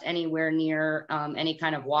not dust anywhere near any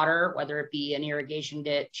kind of water, whether it be an irrigation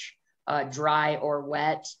ditch, dry or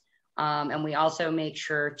wet. And we also make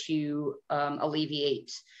sure to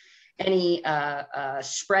alleviate any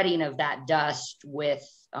spreading of that dust with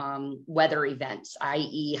weather events,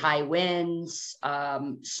 i.e. high winds,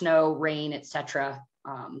 snow, rain, etc.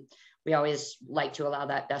 We always like to allow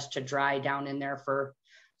that dust to dry down in there for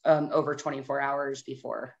over 24 hours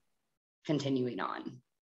before continuing on.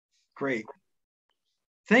 Great.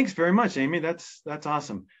 Thanks very much, Amy. That's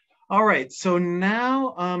awesome. All right, so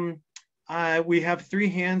now we have 3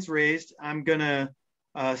 hands raised. I'm gonna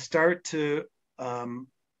start to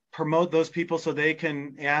promote those people so they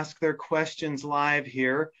can ask their questions live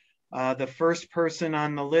here. The first person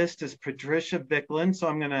on the list is Patricia Bicklin. So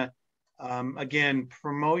I'm gonna, again,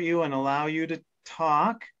 promote you and allow you to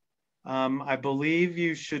talk. I believe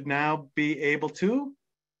you should now be able to.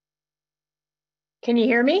 Can you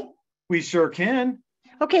hear me? We sure can.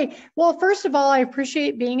 Okay, well, first of all, I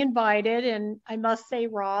appreciate being invited. And I must say,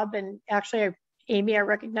 Rob, and actually, Amy, I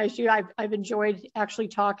recognize you. I've enjoyed actually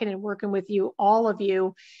talking and working with you, all of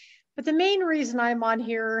you. But the main reason I'm on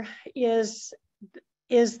here is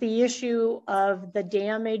the issue of the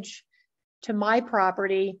damage to my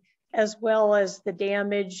property, as well as the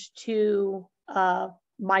damage to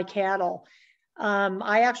my cattle.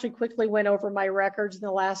 I actually quickly went over my records in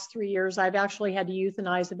the last 3 years. I've actually had to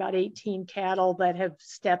euthanize about 18 cattle that have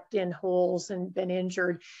stepped in holes and been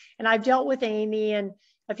injured. And I've dealt with Amy, and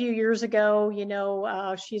a few years ago,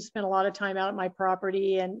 she spent a lot of time out at my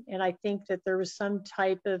property, and I think that there was some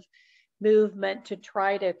type of movement to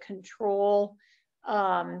try to control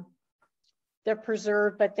the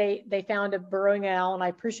preserve, but they found a burrowing owl, and I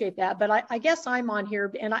appreciate that. But I guess I'm on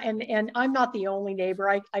here, and I'm not the only neighbor.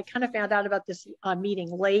 I kind of found out about this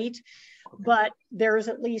meeting late, but there's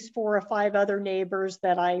at least 4 or 5 other neighbors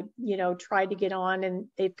that I, tried to get on, and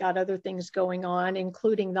they've got other things going on,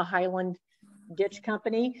 including the Highland Ditch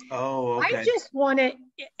Company. Oh, okay. I just want to,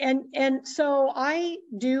 and so I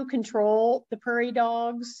do control the prairie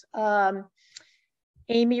dogs.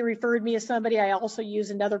 Amy referred me to somebody. I also use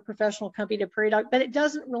another professional company to prairie dog, but it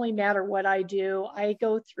doesn't really matter what I do. I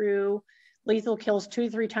go through lethal kills 2 to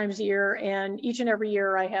 3 times a year, and each and every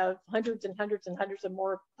year I have hundreds and hundreds and hundreds of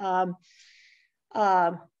more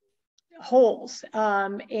holes.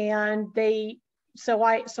 And so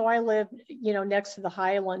I live, next to the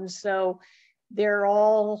Highlands. So they're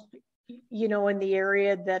all, in the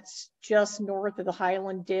area that's just north of the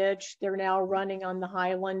Highland Ditch. They're now running on the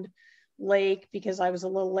Highland Lake because I was a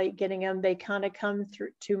little late getting them. They kind of come through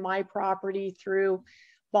to my property through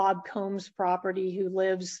Bob Combs' property, who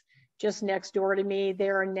lives just next door to me. They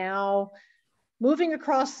are now moving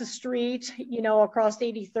across the street, across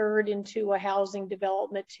 83rd into a housing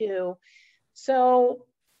development too. So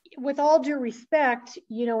with all due respect,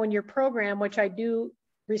 in your program, which I do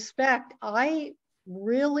respect, I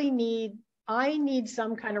need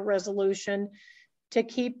some kind of resolution to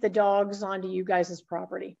keep the dogs onto you guys'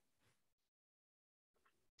 property.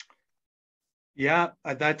 Yeah,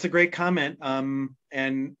 that's a great comment.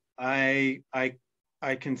 And I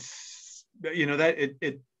can, that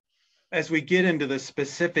it as we get into the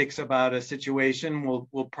specifics about a situation,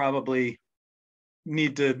 we'll probably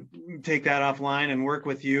need to take that offline and work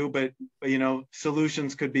with you. But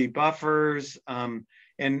solutions could be buffers. And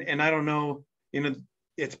I don't know,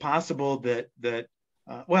 it's possible that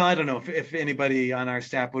well, I don't know if anybody on our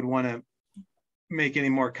staff would want to make any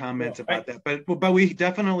more comments about that, but we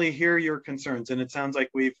definitely hear your concerns, and it sounds like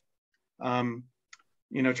we've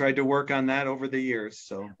tried to work on that over the years.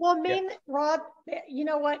 So well, Rob, you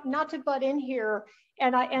know what, not to butt in here,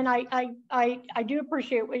 and I do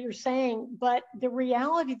appreciate what you're saying, but the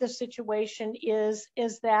reality of the situation is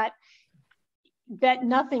that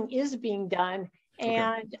nothing is being done.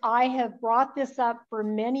 And I have brought this up for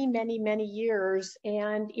many, many, many years,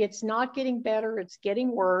 and it's not getting better, it's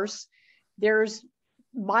getting worse.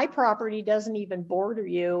 My property doesn't even border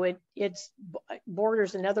you. It's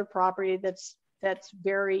borders another property that's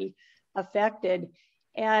very affected.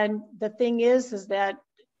 And the thing is that,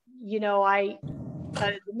 the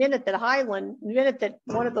minute that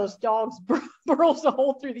one of those dogs burrows a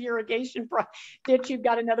hole through the irrigation ditch, you've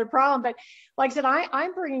got another problem. But like I said,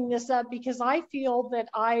 I'm bringing this up because I feel that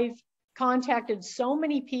I've contacted so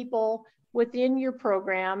many people within your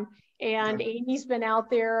program, and Amy's been out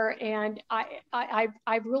there, and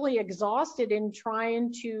I've really exhausted in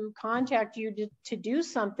trying to contact you to do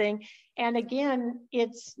something. And again,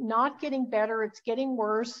 it's not getting better, it's getting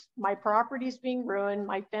worse. My property's being ruined,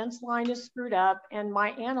 my fence line is screwed up, and my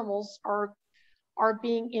animals are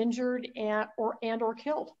being injured or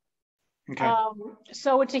killed. Okay.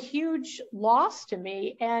 So it's a huge loss to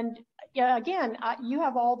me. And again, you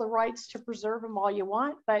have all the rights to preserve them all you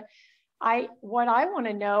want, but what I want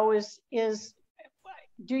to know is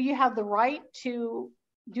do they have the right to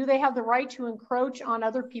encroach on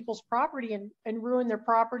other people's property and ruin their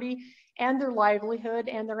property and their livelihood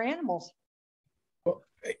and their animals? Well,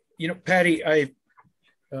 Patty,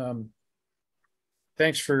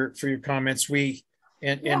 thanks for your comments.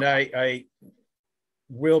 And I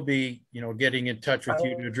will be, getting in touch with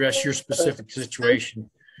you to address your specific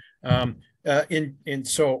situation. And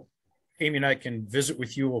so Amy and I can visit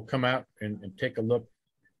with you. We'll come out and take a look.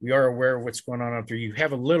 We are aware of what's going on out there. You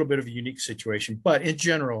have a little bit of a unique situation, but in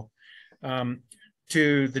general,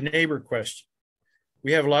 to the neighbor question,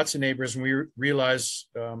 we have lots of neighbors, and we realize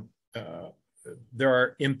there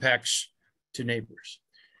are impacts to neighbors.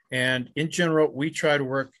 And in general, we try to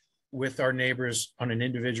work with our neighbors on an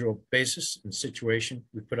individual basis and situation.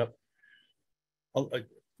 We put up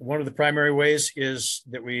one of the primary ways is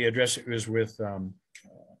that we address it is with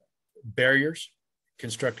barriers,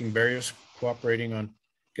 constructing barriers, cooperating on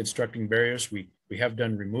constructing barriers. We have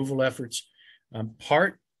done removal efforts.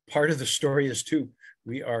 Part of the story is too,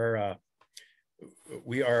 we are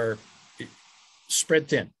spread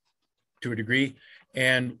thin to a degree,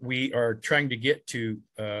 and we are trying to get to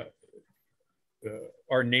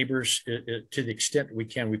our neighbors to the extent we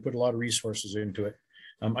can. We put a lot of resources into it.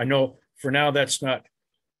 I know for now that's not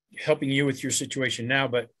helping you with your situation now,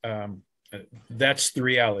 but that's the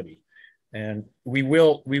reality. And we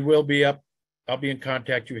will be up. I'll be in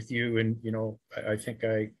contact with you, and I think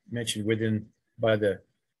I mentioned by the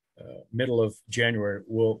middle of January,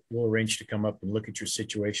 we'll arrange to come up and look at your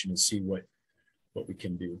situation and see what we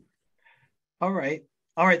can do. All right.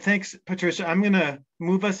 All right. Thanks, Patricia. I'm going to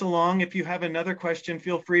move us along. If you have another question,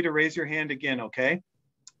 feel free to raise your hand again, okay?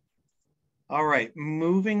 All right.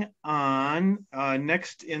 Moving on.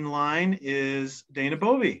 Next in line is Dana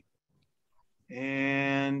Bovey.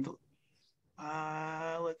 And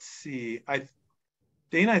let's see.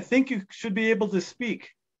 Dana, I think you should be able to speak.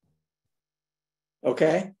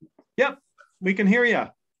 Okay. Yep, we can hear you.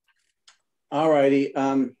 All righty.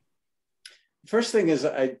 First thing is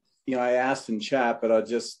I asked in chat, but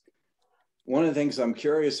one of the things I'm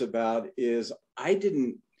curious about is I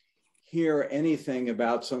didn't hear anything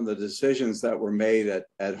about some of the decisions that were made at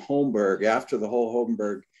Holmberg after the whole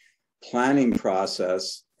Holmberg planning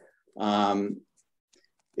process.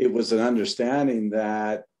 It was an understanding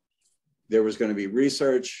that there was going to be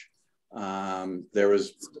research.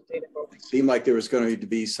 It seemed like there was going to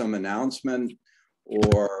be some announcement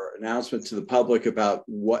to the public about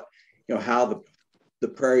what, how the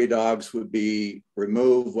prairie dogs would be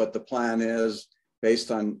removed, what the plan is based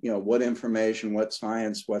on, what information, what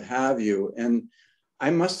science, what have you. And I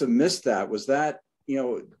must have missed that. Was that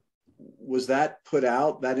put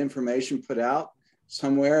out, that information put out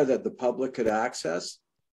somewhere that the public could access?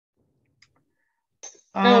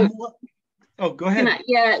 Go ahead.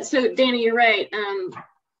 Yeah, so Dana, you're right.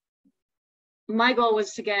 My goal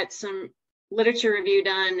was to get some literature review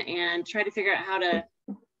done and try to figure out how to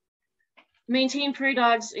maintain prairie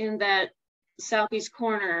dogs in that southeast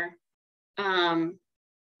corner,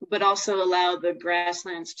 but also allow the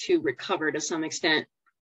grasslands to recover to some extent.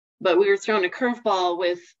 But we were thrown a curveball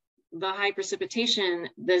with the high precipitation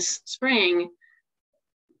this spring,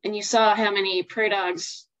 and you saw how many prairie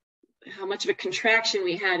dogs, how much of a contraction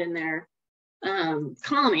we had in their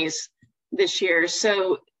colonies this year.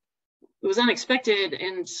 So it was unexpected.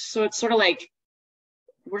 And so it's sort of like,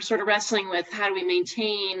 we're sort of wrestling with how do we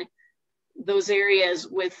maintain those areas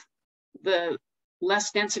with the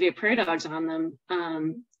less density of prairie dogs on them.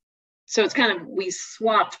 So it's kind of, we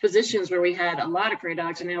swapped positions where we had a lot of prairie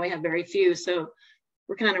dogs and now we have very few. So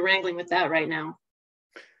we're kind of wrangling with that right now.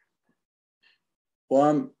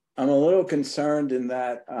 Well, I'm a little concerned in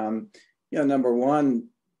that, number one,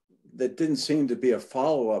 that didn't seem to be a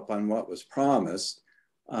follow-up on what was promised,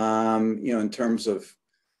 in terms of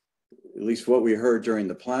at least what we heard during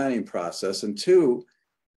the planning process. And two,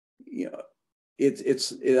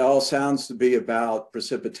 it all sounds to be about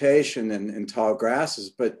precipitation and tall grasses,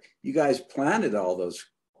 but you guys planted all those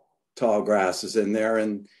tall grasses in there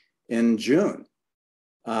in June.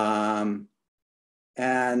 And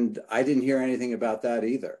I didn't hear anything about that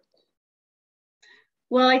either.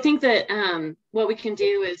 Well, I think that what we can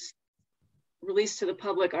do is release to the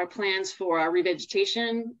public our plans for our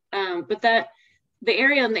revegetation, but that the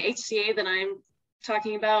area in the HCA that I'm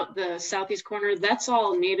talking about, the southeast corner, that's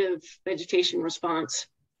all native vegetation response.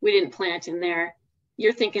 We didn't plant in there.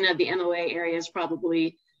 You're thinking of the MOA areas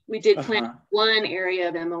probably. We did plant one area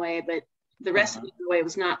of MOA, but the rest of the MOA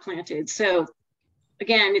was not planted. So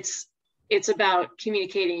again, it's about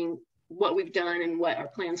communicating what we've done and what our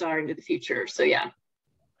plans are into the future. So yeah.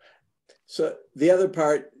 So the other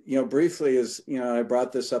part, briefly is, I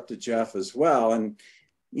brought this up to Jeff as well. And,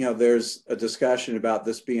 there's a discussion about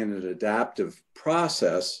this being an adaptive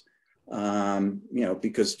process,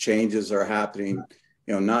 because changes are happening,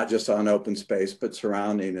 not just on open space, but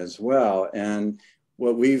surrounding as well. And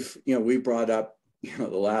what we brought up, the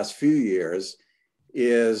last few years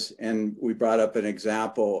is, and we brought up an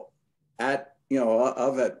example at,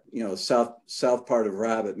 south part of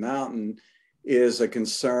Rabbit Mountain, is a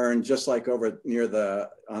concern, just like over near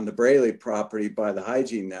on the Prairie property by the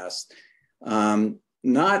hygiene nest.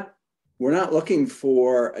 We're not looking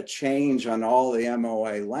for a change on all the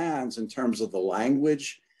MOA lands in terms of the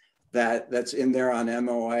language that's in there on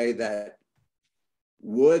MOA that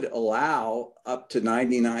would allow up to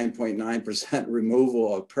 99.9%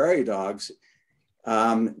 removal of prairie dogs.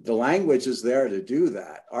 The language is there to do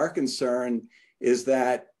that. Our concern is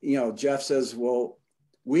that, Jeff says, well,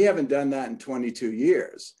 we haven't done that in 22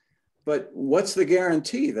 years, but what's the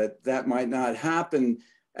guarantee that that might not happen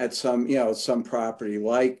at some property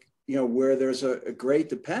like, where there's a great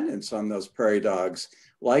dependence on those prairie dogs,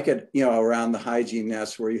 like around the hygiene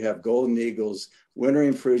nest where you have golden eagles,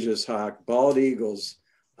 wintering Frugious hawk, bald eagles,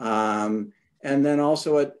 and then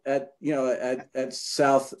also at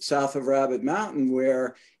south of Rabbit Mountain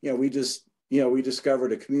where, we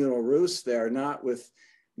discovered a communal roost there, not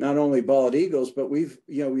only bald eagles, but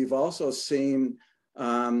we've also seen,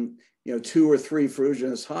 2 or 3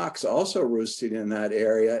 Frugious hawks also roosting in that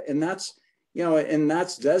area. And that's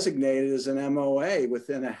designated as an MOA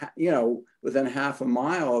within half a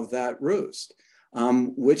mile of that roost,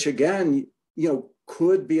 which again,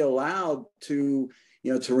 could be allowed to,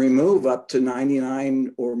 to remove up to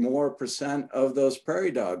 99 or more % of those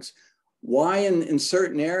prairie dogs. Why in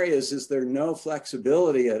certain areas is there no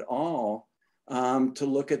flexibility at all to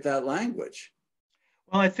look at that language?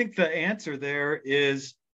 Well, I think the answer there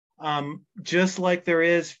is just like there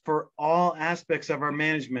is for all aspects of our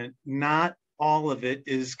management, not all of it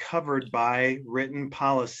is covered by written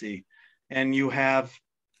policy. And you have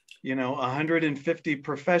 150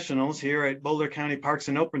 professionals here at Boulder County Parks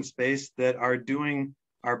and Open Space that are doing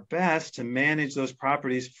our best to manage those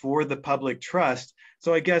properties for the public trust.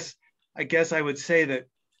 So I guess I would say that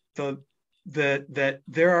that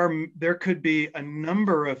there could be a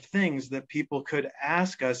number of things that people could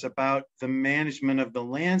ask us about the management of the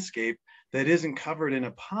landscape that isn't covered in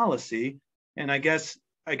a policy. And I guess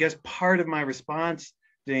part of my response,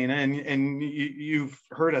 Dana, and you've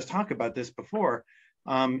heard us talk about this before,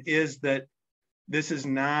 is that this is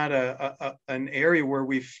not an area where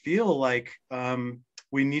we feel like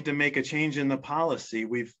we need to make a change in the policy.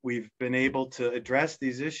 We've been able to address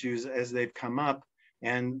these issues as they've come up,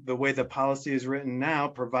 and the way the policy is written now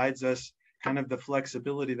provides us kind of the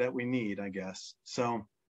flexibility that we need, I guess. So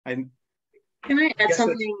Can I add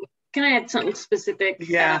something? Can I add something specific?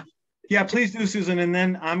 Yeah, please do, Susan. And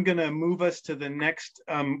then I'm going to move us to the next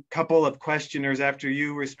couple of questioners after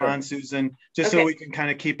you respond, sure. Susan, just so we can kind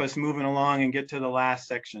of keep us moving along and get to the last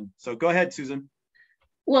section. So go ahead, Susan.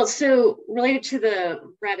 Well, so related to the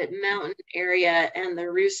Rabbit Mountain area and the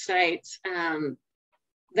roost sites,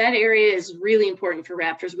 that area is really important for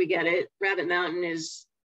raptors. We get it. Rabbit Mountain is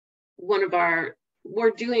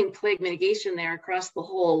we're doing plague mitigation there across the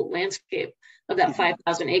whole landscape of that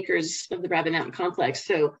 5,000 acres of the Rabbit Mountain complex.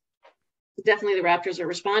 So definitely the raptors are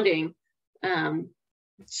responding.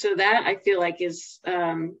 So that I feel like is,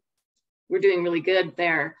 we're doing really good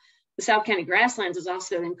there. The South County grasslands is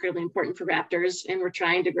also incredibly important for raptors, and we're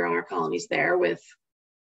trying to grow our colonies there with,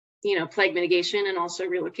 plague mitigation and also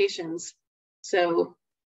relocations. So,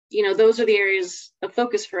 those are the areas of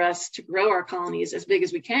focus for us to grow our colonies as big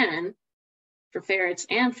as we can for ferrets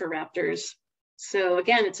and for raptors. So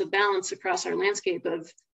again, it's a balance across our landscape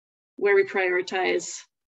of where we prioritize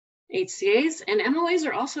HCAs, and MOAs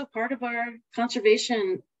are also part of our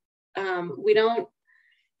conservation. We don't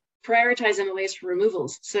prioritize MOAs for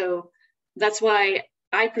removals. So that's why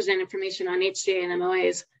I present information on HCA and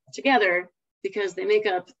MOAs together, because they make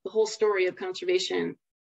up the whole story of conservation.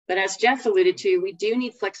 But as Jeff alluded to, we do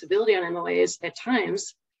need flexibility on MOAs at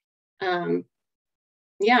times. So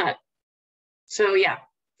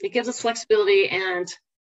it gives us flexibility, and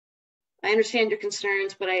I understand your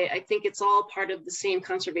concerns, but I think it's all part of the same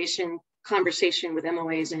conservation conversation with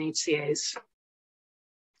MOAs and HCAs.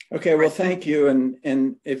 Okay, well, thank you.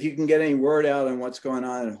 And if you can get any word out on what's going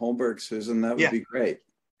on in Holmberg, Susan, that would be great.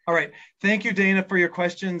 All right. Thank you, Dana, for your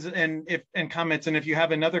questions and comments. And if you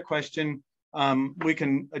have another question, we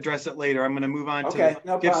can address it later. I'm going to move on to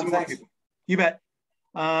no give problem. some more people. You bet.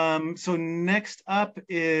 So next up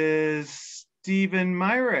is Stephen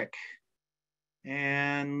Myrick.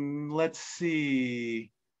 And let's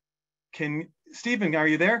see. Stephen, are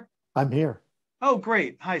you there? I'm here. Oh,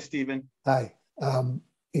 great. Hi, Stephen. Hi.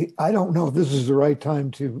 I don't know if this is the right time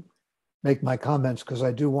to make my comments, because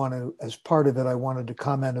I do want to, as part of it, I wanted to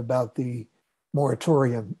comment about the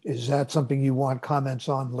moratorium. Is that something you want comments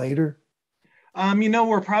on later?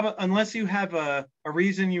 We're probably, unless you have a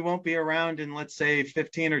reason you won't be around in, let's say,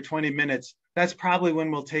 15 or 20 minutes, that's probably when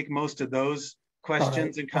we'll take most of those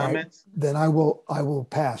questions and comments. Then I will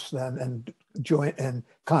pass then and join and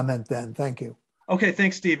comment then. Thank you. Okay,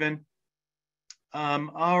 thanks, Stephen.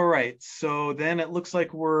 All right, so then it looks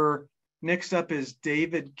like next up is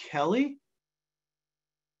David Kelly.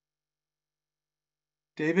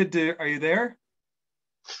 David, are you there?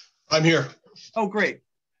 I'm here. Oh, great.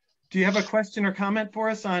 Do you have a question or comment for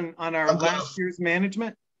us on our last year's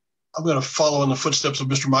management? I'm going to follow in the footsteps of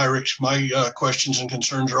Mr. Myrick. My questions and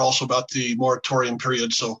concerns are also about the moratorium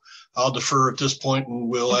period, so I'll defer at this point and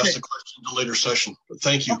we'll ask the question in a later session. But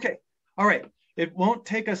thank you. Okay. All right. It won't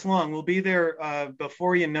take us long. We'll be there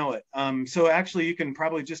before you know it. So actually, you can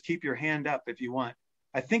probably just keep your hand up if you want.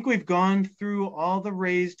 I think we've gone through all the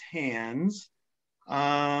raised hands.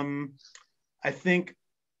 I think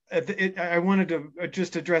I wanted to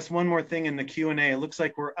just address one more thing in the Q&A. It looks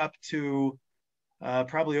like we're up to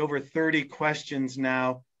probably over 30 questions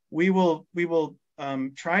now. We will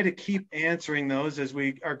try to keep answering those as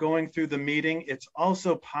we are going through the meeting. It's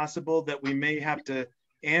also possible that we may have to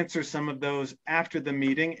answer some of those after the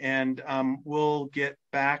meeting, and we'll get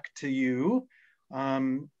back to you.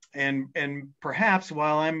 And perhaps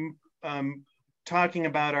while I'm talking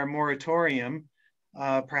about our moratorium,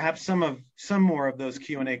 perhaps some more of those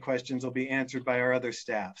Q&A questions will be answered by our other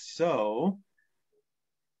staff. So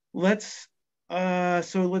let's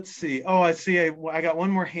see. Oh, I see. I got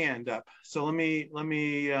one more hand up. So let me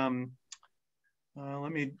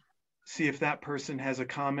see if that person has a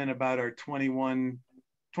comment about our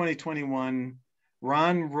 2021.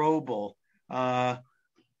 Ron Roble. Are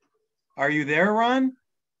you there, Ron?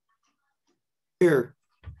 Here.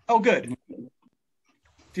 Oh, good. Do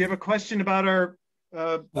you have a question about our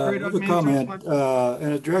prairie dog a comment,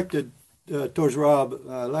 and it's directed towards Rob.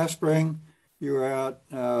 Last spring, you were out,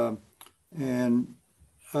 and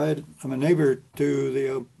I'm a neighbor to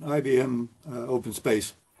the IBM open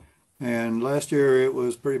space. And last year it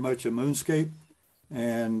was pretty much a moonscape.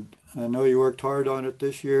 And I know you worked hard on it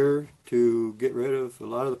this year to get rid of a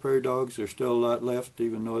lot of the prairie dogs. There's still a lot left,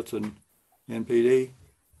 even though it's an NPD.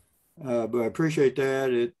 But I appreciate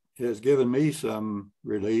that. It has given me some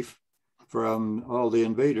relief from all the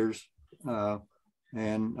invaders.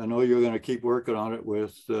 And I know you're going to keep working on it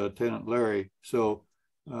with Tenant Larry. So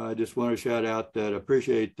I just want to shout out that I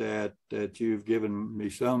appreciate that you've given me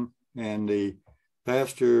some. And the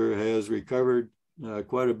pasture has recovered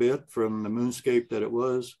quite a bit from the moonscape that it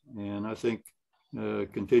was. And I think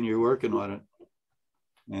continue working on it.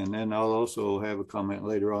 And then I'll also have a comment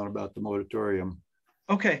later on about the moratorium.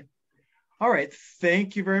 Okay. All right.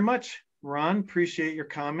 Thank you very much, Ron. Appreciate your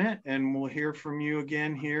comment. And we'll hear from you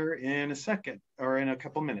again here in a second or in a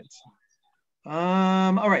couple minutes.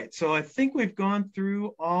 All right. So I think we've gone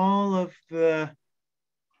through all of the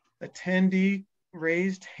attendee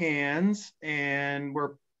raised hands, and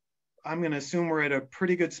I'm going to assume we're at a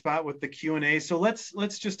pretty good spot with the Q&A. So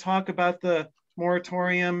let's just talk about the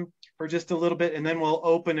moratorium for just a little bit, and then we'll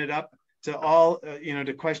open it up to all,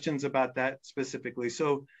 to questions about that specifically.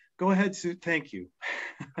 So go ahead, Sue. Thank you.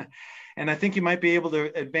 And I think you might be able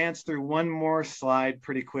to advance through one more slide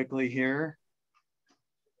pretty quickly here.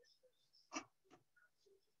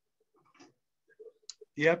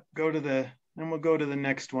 Yep, and we'll go to the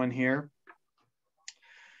next one here.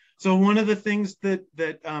 So one of the things that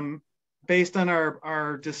based on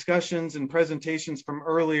our discussions and presentations from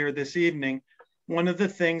earlier this evening, one of the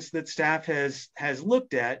things that staff has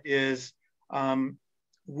looked at is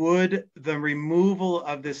would the removal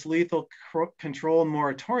of this lethal control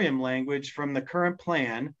moratorium language from the current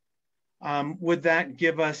plan, would that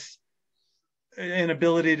give us an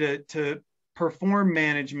ability to perform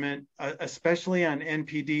management, especially on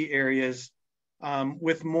NPD areas,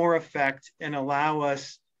 with more effect and allow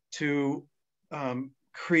us to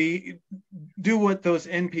do what those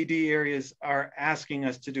NPD areas are asking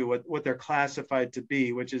us to do, what they're classified to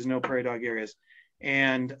be, which is no prairie dog areas.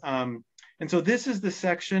 And so this is the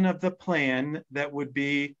section of the plan that would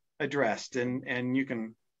be addressed. And you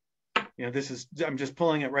can, I'm just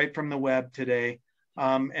pulling it right from the web today.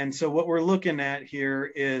 And so what we're looking at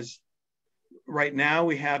here is right now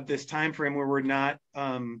we have this time frame where we're not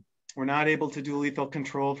able to do lethal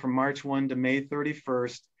control from March 1 to May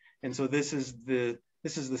 31st. And so this is the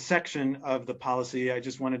section of the policy. I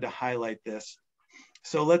just wanted to highlight this.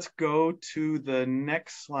 So let's go to the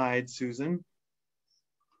next slide, Susan.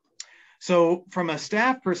 So from a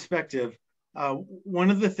staff perspective,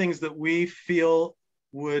 one of the things that we feel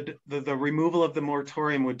the removal of the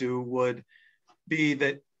moratorium would be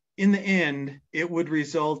that in the end, it would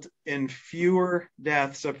result in fewer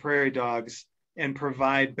deaths of prairie dogs and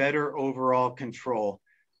provide better overall control.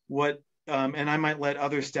 And I might let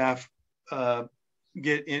other staff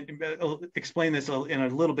explain this in a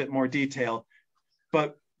little bit more detail,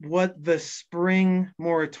 but what the spring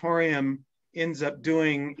moratorium ends up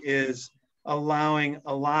doing is allowing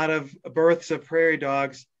a lot of births of prairie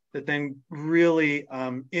dogs that then really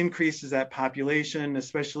increases that population,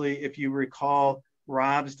 especially if you recall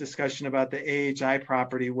Rob's discussion about the AHI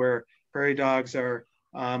property where prairie dogs are,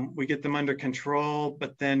 we get them under control,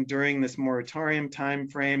 but then during this moratorium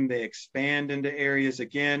timeframe, they expand into areas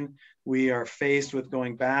again. We are faced with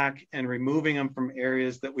going back and removing them from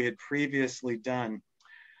areas that we had previously done.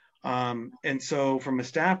 And so from a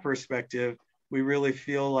staff perspective, we really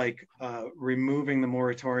feel like removing the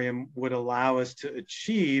moratorium would allow us to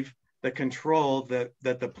achieve the control that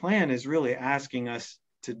the plan is really asking us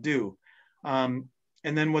to do. And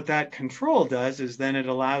then what that control does is then it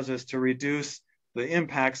allows us to reduce the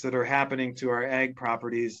impacts that are happening to our ag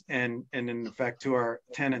properties and in effect to our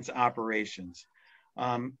tenants' operations.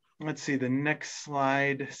 Let's see the next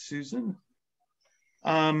slide, Susan.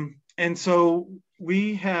 And so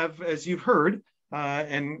we have, as you've heard,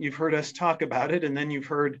 and you've heard us talk about it, and then you've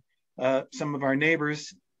heard some of our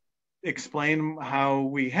neighbors explain how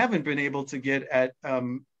we haven't been able to get at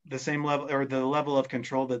the same level or the level of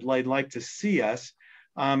control that they'd like to see us.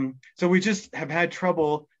 So we just have had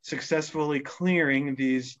trouble successfully clearing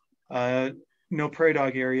these no prairie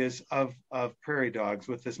dog areas of prairie dogs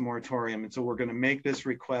with this moratorium. And so we're going to make this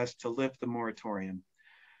request to lift the moratorium.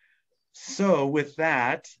 So with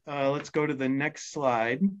that, let's go to the next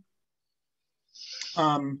slide.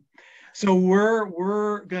 So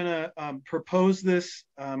we're going to propose this.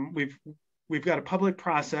 We've got a public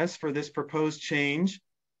process for this proposed change.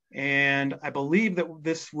 And I believe that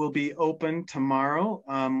this will be open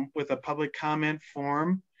tomorrow with a public comment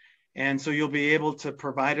form. And so you'll be able to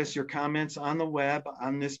provide us your comments on the web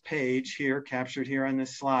on this page here, captured here on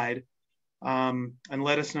this slide, and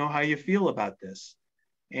let us know how you feel about this.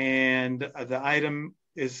 And the item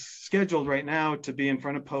is scheduled right now to be in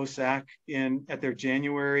front of POSAC at their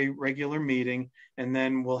January regular meeting, and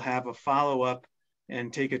then we'll have a follow-up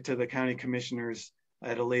and take it to the county commissioners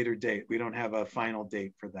at a later date. We don't have a final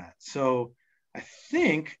date for that. So I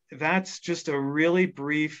think that's just a really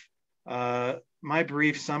brief, my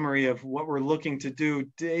brief summary of what we're looking to do.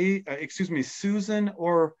 Susan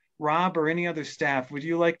or Rob or any other staff, would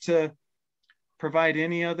you like to provide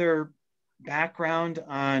any other background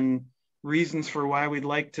on reasons for why we'd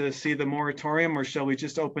like to see the moratorium, or shall we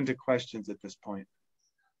just open to questions at this point?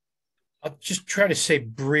 I'll just try to say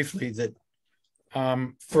briefly that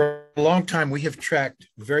for a long time, we have tracked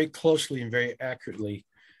very closely and very accurately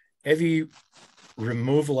every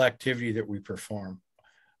removal activity that we perform,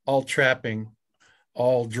 all trapping,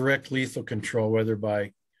 all direct lethal control, whether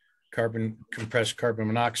by compressed carbon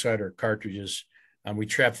monoxide or cartridges. We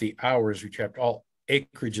trapped the hours, we trapped all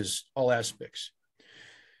acreages, all aspects.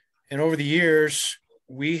 And over the years,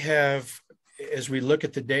 we have, as we look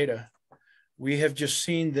at the data, we have just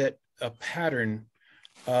seen that a pattern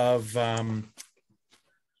of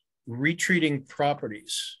retreating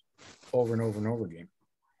properties over and over and over again.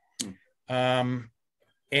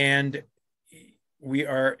 And we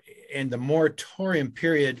are in the moratorium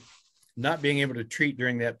period, not being able to treat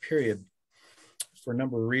during that period for a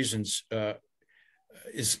number of reasons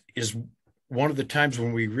is one of the times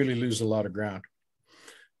when we really lose a lot of ground.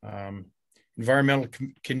 Environmental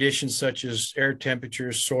conditions such as air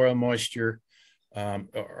temperatures, soil moisture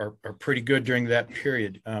are pretty good during that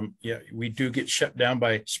period. Yeah, we do get shut down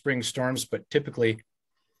by spring storms, but typically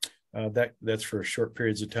that's for short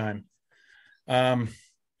periods of time.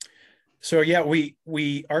 So yeah,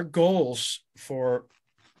 our goals for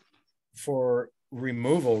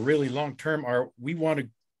removal really long term are, we want to,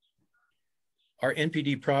 our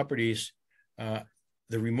NPD properties, the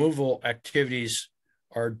removal activities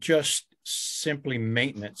are just simply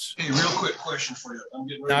maintenance. Hey, real quick question for you. I'm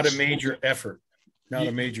getting ready not a major effort. Not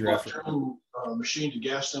a major effort. Machine to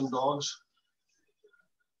gas them dogs.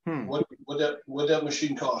 What would that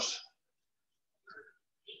machine cost?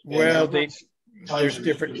 Well, there's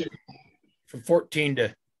different from $14,000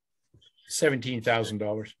 to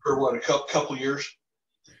 $17,000 for what, a couple years?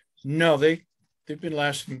 No, they've been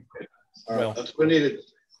lasting. All right, well, that's what we needed.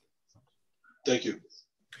 Thank you.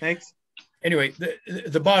 Thanks. Anyway,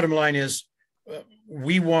 the bottom line is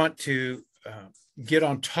we want to get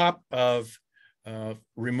on top of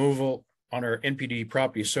removal on our NPD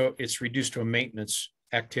property, so it's reduced to a maintenance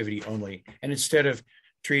activity only. And instead of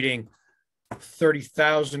treating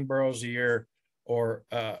 30,000 burrows a year, or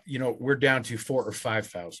we're down to 4,000 or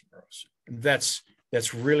 5,000 burrows.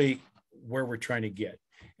 That's really where we're trying to get.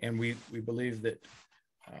 And we believe that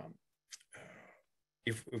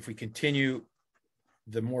if we continue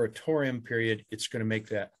the moratorium period, it's going to make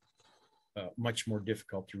that much more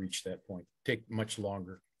difficult to reach that point, take much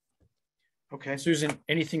longer. Okay, Susan,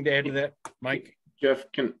 anything to add to that? Mike? Jeff,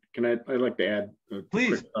 I'd like to add a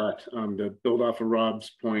quick thought to build off of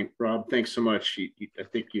Rob's point. Rob, thanks so much. I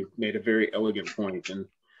think you made a very elegant point. And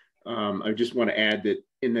I just want to add that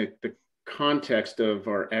in the context of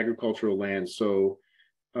our agricultural land, so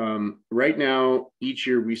right now, each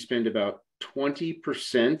year we spend about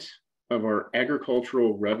 20% of our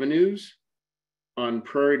agricultural revenues on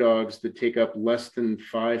prairie dogs that take up less than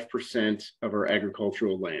 5% of our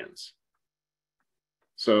agricultural lands.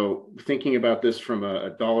 So thinking about this from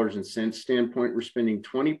a dollars and cents standpoint, we're spending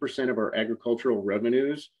 20% of our agricultural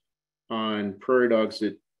revenues on prairie dogs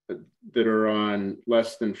that are on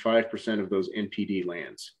less than 5% of those NPD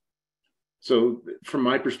lands. So from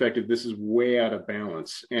my perspective, this is way out of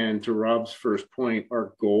balance. And to Rob's first point,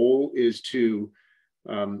 our goal is to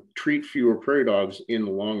treat fewer prairie dogs in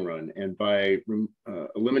the long run. And by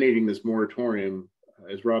eliminating this moratorium,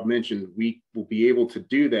 as Rob mentioned, we will be able to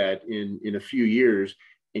do that in a few years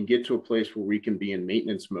and get to a place where we can be in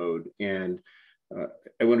maintenance mode. And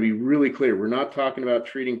I want to be really clear, we're not talking about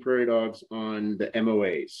treating prairie dogs on the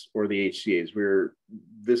MOAs or the HCAs, where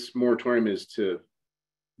this moratorium is to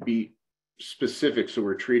be specific, so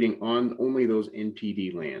we're treating on only those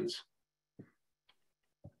NPD lands.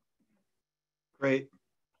 Great.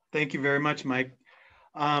 Thank you very much, Mike.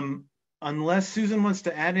 Unless Susan wants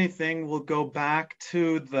to add anything, we'll go back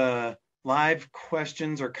to the live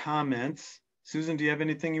questions or comments. Susan, do you have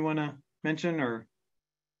anything you want to mention or?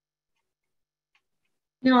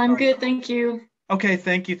 No, I'm good. Thank you. Okay,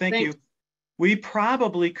 thank you. Thank Thanks. you. We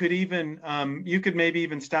probably could even, you could maybe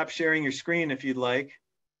even stop sharing your screen if you'd like.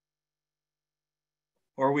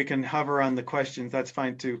 Or we can hover on the questions, that's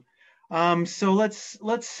fine too. So let's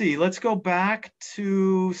see, let's go back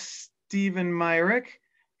to Stephen Myrick.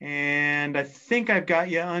 And I think I've got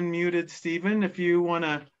you unmuted, Stephen, if you want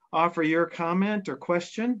to offer your comment or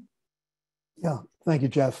question. Yeah, thank you,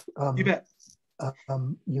 Jeff. You bet.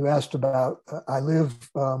 You asked about, I live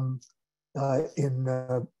in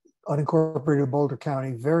unincorporated Boulder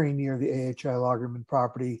County, very near the AHI Lagerman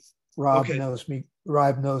property. Rob knows me.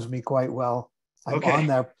 Rob knows me quite well.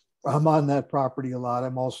 I'm on that property a lot.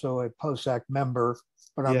 I'm also a POSAC member,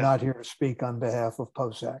 but I'm not here to speak on behalf of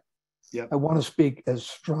POSAC. I want to speak as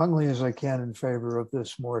strongly as I can in favor of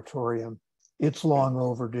this moratorium. It's long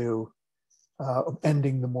overdue,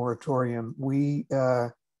 ending the moratorium.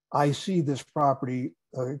 I see this property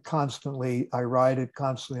constantly. I ride it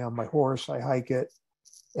constantly on my horse. I hike it.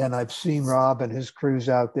 And I've seen Rob and his crews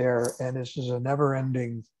out there, and this is a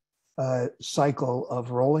never-ending cycle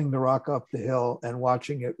of rolling the rock up the hill and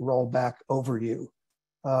watching it roll back over you.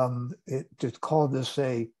 To call this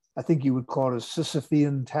I think you would call it a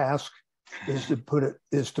Sisyphean task, is to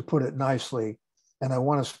put it nicely. And I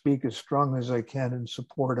want to speak as strongly as I can in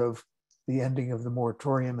support of the ending of the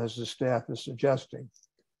moratorium as the staff is suggesting.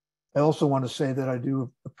 I also want to say that I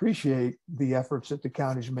do appreciate the efforts that the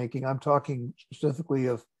county's making. I'm talking specifically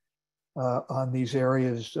of on these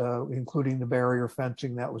areas, including the barrier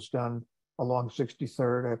fencing that was done along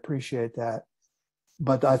 63rd. I appreciate that.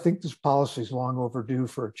 But I think this policy is long overdue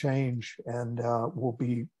for a change and will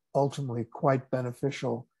be ultimately quite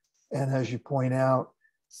beneficial. And as you point out,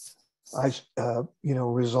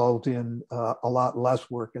 result in a lot less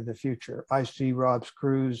work in the future. I see Rob's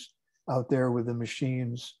crews out there with the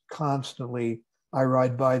machines constantly. I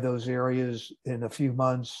ride by those areas in a few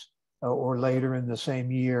months or later in the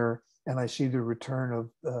same year, and I see the return of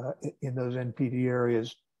in those NPD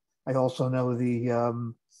areas. I also know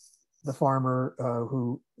the farmer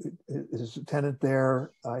who is a tenant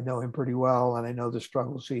there. I know him pretty well, and I know the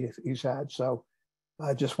struggles he's had. So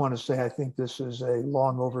I just want to say I think this is a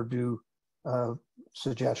long overdue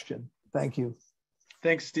suggestion. Thank you.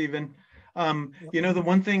 Thanks, Stephen. The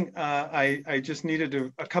one thing I just needed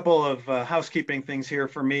a couple of housekeeping things here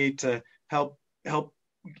for me to help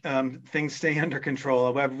things stay under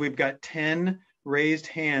control. We've got 10 raised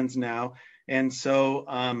hands now, and so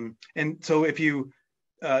if you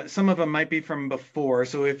some of them might be from before.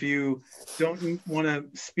 So if you don't want to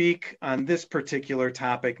speak on this particular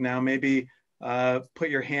topic now, maybe put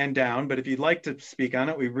your hand down. But if you'd like to speak on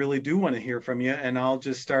it, we really do want to hear from you. And I'll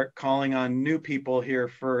just start calling on new people here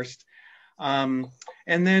first. And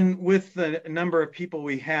then with the number of people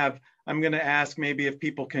we have, I'm going to ask maybe if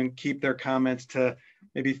people can keep their comments to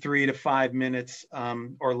maybe 3 to 5 minutes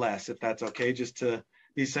or less, if that's okay, just to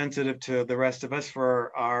be sensitive to the rest of us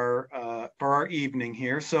for our evening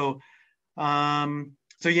here. So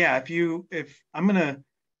yeah, it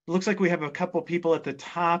looks like we have a couple people at the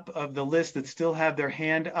top of the list that still have their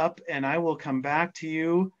hand up, and I will come back to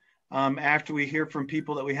you after we hear from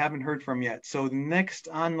people that we haven't heard from yet. So next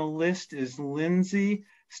on the list is Lindsay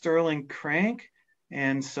Sterling Crank.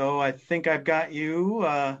 And so I think I've got you.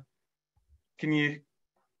 Can you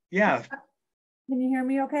hear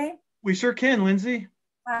me okay? We sure can, Lindsay.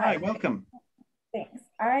 Hi, welcome. Thanks.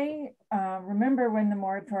 I remember when the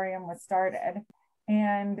moratorium was started,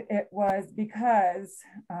 and it was because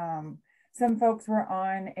some folks were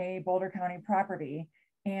on a Boulder County property,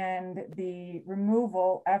 and the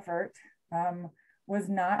removal effort was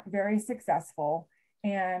not very successful.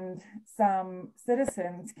 And some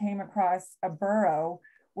citizens came across a burrow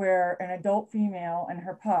where an adult female and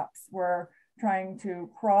her pups were trying to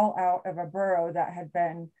crawl out of a burrow that had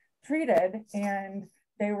been treated, and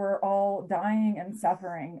they were all dying and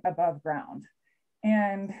suffering above ground.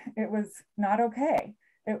 And it was not okay.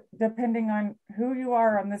 Depending on who you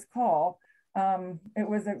are on this call, it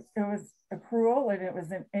was a cruel and it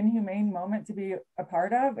was an inhumane moment to be a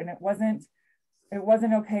part of, and it wasn't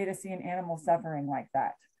okay to see an animal suffering like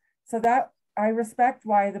that. So that I respect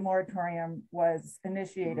why the moratorium was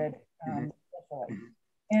initiated initially.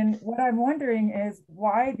 And what I'm wondering is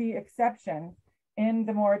why the exception in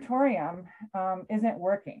the moratorium isn't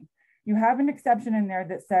working. You have an exception in there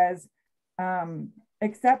that says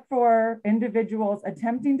except for individuals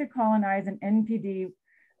attempting to colonize an NPD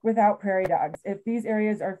without prairie dogs. If these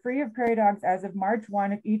areas are free of prairie dogs as of March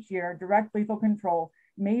 1 of each year, direct lethal control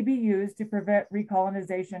may be used to prevent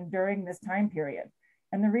recolonization during this time period.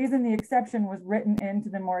 And the reason the exception was written into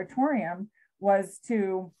the moratorium was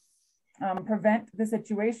to prevent the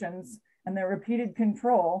situations and the repeated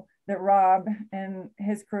control that Rob and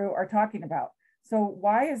his crew are talking about. So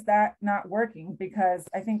why is that not working? Because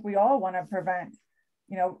I think we all want to prevent,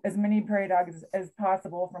 you know, as many prairie dogs as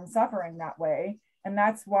possible from suffering that way. And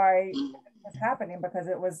that's why it was happening, because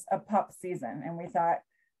it was a pup season. And we thought,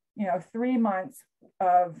 you know, 3 months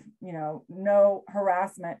of, you know, no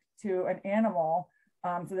harassment to an animal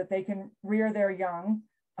so that they can rear their young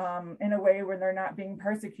in a way where they're not being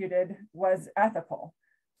persecuted was ethical.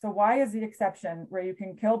 So why is the exception where you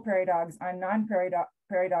can kill prairie dogs on non-prairie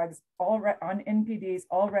dogs already on NPDs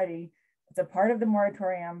already, it's a part of the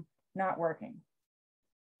moratorium, not working?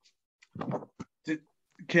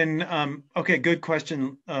 Okay, good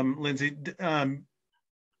question, Lindsay.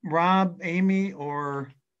 Rob, Amy,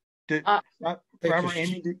 or Rob or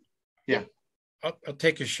Amy? Yeah. I'll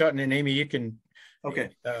take a shot, and then Amy, you can. Okay.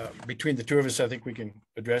 Between the two of us, I think we can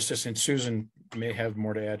address this, and Susan may have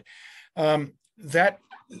more to add.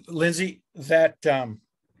 Lindsay, that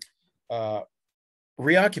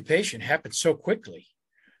reoccupation happened so quickly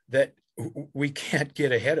that we can't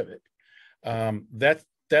get ahead of it.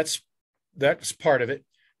 That's part of it.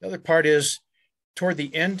 The other part is toward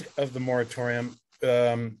the end of the moratorium,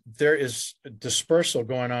 there is dispersal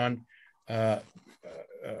going on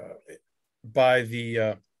by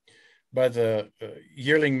the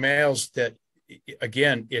yearling males that,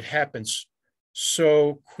 again, it happens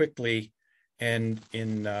so quickly, and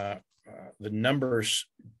in the numbers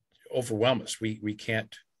overwhelm us. We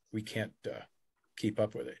can't keep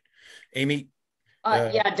up with it. Amy,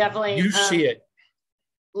 yeah, definitely. You see it.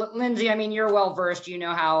 Lindsay, I mean, you're well versed. You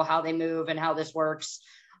know how they move and how this works.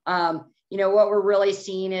 You know, what we're really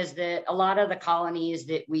seeing is that a lot of the colonies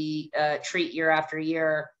that we treat year after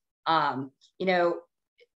year, you know,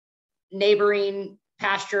 neighboring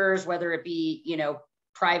pastures, whether it be, you know,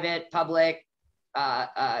 private, public,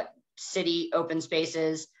 city open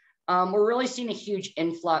spaces, we're really seeing a huge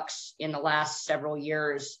influx in the last several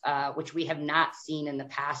years, which we have not seen in the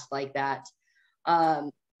past like that.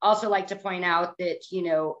 Also like to point out that, you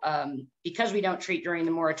know, because we don't treat during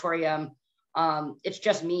the moratorium, it's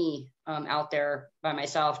just me out there by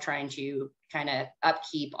myself trying to kind of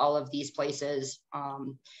upkeep all of these places.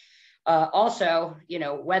 Also, you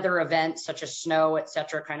know, weather events such as snow, et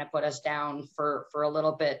cetera, kind of put us down for a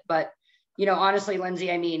little bit. But, you know, honestly, Lindsay,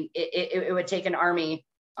 I mean, it would take an army,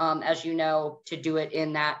 as you know, to do it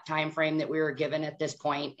in that time frame that we were given at this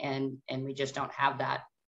point, and we just don't have that.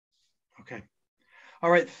 Okay. All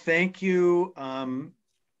right. Thank you,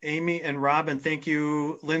 Amy and Rob, and thank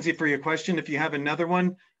you, Lindsay, for your question. If you have another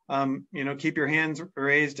one, you know, keep your hands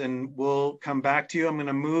raised and we'll come back to you. I'm going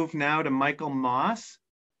to move now to Michael Moss.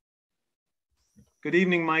 Good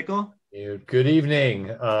evening, Michael. Good evening.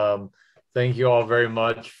 Thank you all very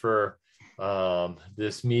much for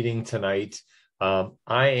this meeting tonight.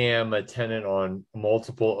 I am a tenant on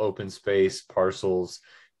multiple open space parcels,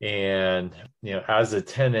 and you know, as a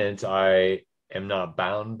tenant, I am not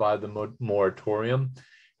bound by the moratorium,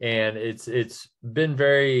 and it's been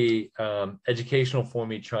very educational for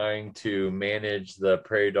me trying to manage the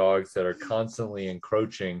prairie dogs that are constantly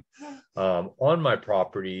encroaching on my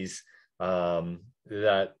properties.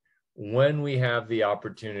 That when we have the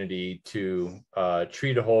opportunity to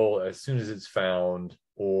treat a hole as soon as it's found,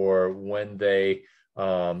 or when they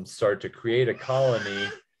start to create a colony,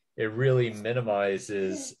 it really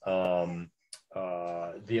minimizes the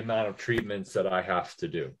amount of treatments that I have to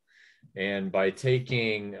do. And by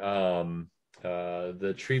taking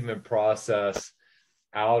the treatment process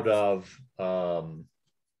out of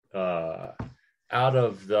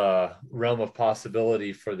the realm of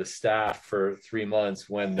possibility for the staff for 3 months,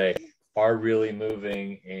 when they are really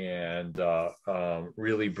moving and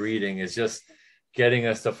really breeding, is just getting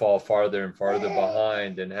us to fall farther and farther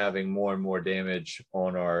behind and having more and more damage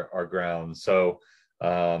on our ground. So,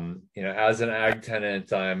 you know, as an ag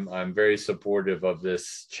tenant, I'm very supportive of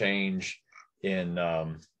this change in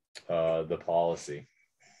the policy.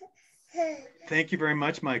 Thank you very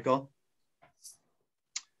much, Michael.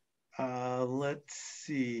 Let's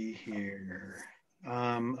see here.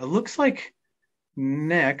 It looks like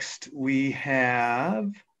next we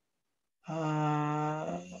have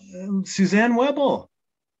Suzanne Webble.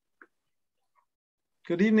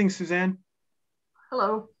 Good evening, Suzanne.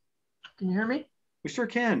 Hello. Can you hear me? We sure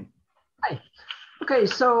can. Hi. Okay,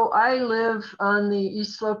 so I live on the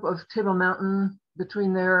east slope of Table Mountain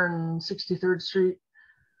between there and 63rd Street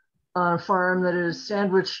on a farm that is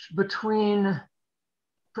sandwiched between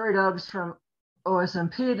prairie dogs from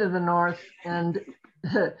OSMP to the north and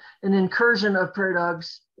an incursion of prairie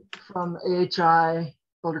dogs from AHI,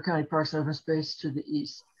 Boulder County Parks and Open Space, to the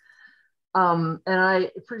east. And I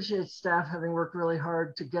appreciate staff having worked really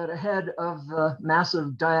hard to get ahead of the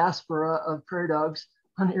massive diaspora of prairie dogs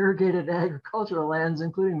on irrigated agricultural lands,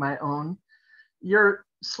 including my own. Your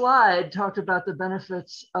slide talked about the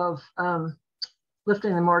benefits of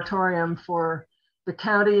lifting the moratorium for the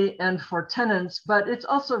county and for tenants, but it's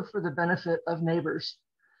also for the benefit of neighbors.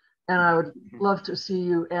 And I would love to see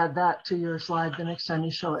you add that to your slide the next time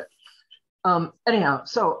you show it. Anyhow,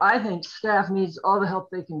 so I think staff needs all the help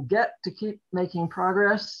they can get to keep making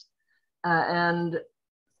progress. And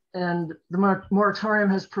the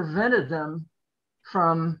moratorium has prevented them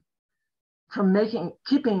from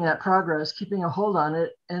keeping that progress, keeping a hold on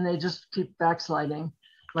it, and they just keep backsliding.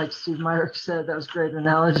 Like Steve Myrick said, that was a great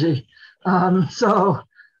analogy. So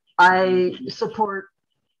I support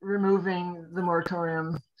removing the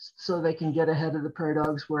moratorium so they can get ahead of the prairie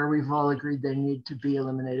dogs where we've all agreed they need to be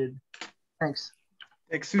eliminated. Thanks.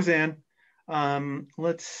 Thanks, Suzanne.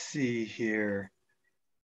 Let's see here.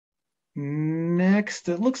 Next,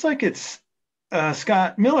 it looks like it's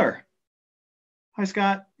Scott Miller. Hi,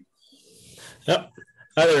 Scott. Yep.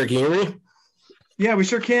 Hi there, can you hear me? Yeah, we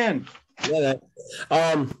sure can. Yeah.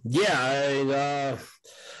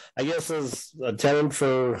 I guess as a tenant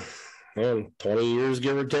for 20 years,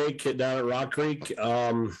 give or take, down at Rock Creek,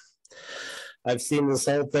 I've seen this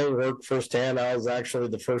whole thing work firsthand. I was actually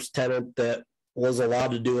the first tenant that was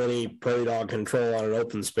allowed to do any prairie dog control on an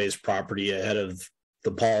open space property ahead of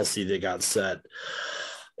the policy that got set.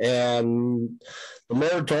 And the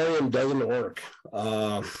moratorium doesn't work.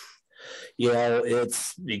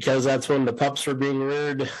 It's because that's when the pups are being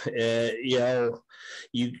reared.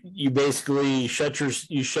 You basically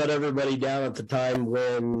shut everybody down at the time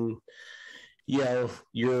when your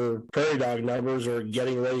prairie dog numbers are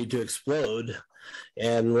getting ready to explode,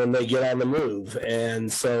 and when they get on the move.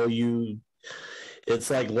 And so it's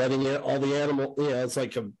like letting all the animal, it's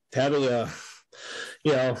like having a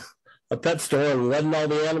pet store and letting all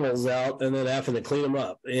the animals out and then having to clean them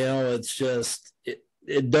up. It's just,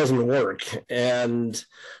 it doesn't work. And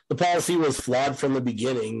the policy was flawed from the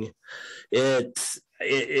beginning. It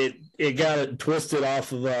got it twisted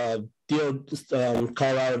off of a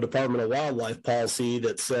Colorado Department of Wildlife policy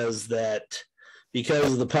that says that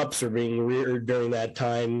because the pups are being reared during that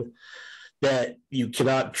time, that you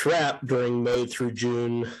cannot trap during May through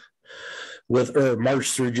June or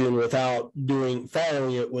March through June without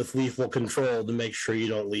following it with lethal control to make sure you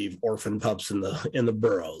don't leave orphan pups in the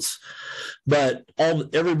burrows. But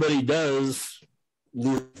everybody does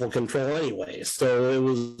lethal control anyway, so it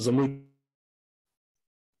was a moot.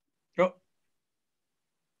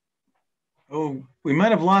 Oh, we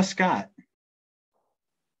might have lost Scott.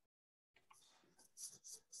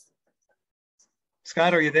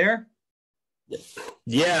 Scott, are you there?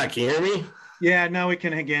 Yeah, can you hear me? Yeah, now we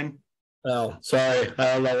can again. Oh, sorry.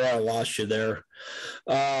 I don't know why I lost you there.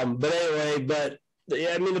 But anyway,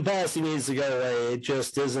 the policy needs to go away. It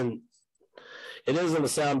just isn't a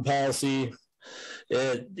sound policy.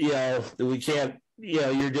 We can't,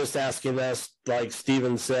 you're just asking us, like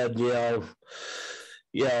Steven said, we're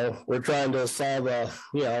trying to solve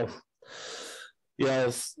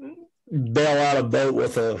bail out a boat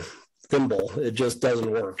with a thimble. It just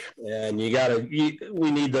doesn't work. And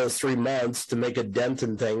we need those 3 months to make a dent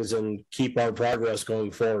in things and keep our progress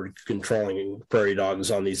going forward, controlling prairie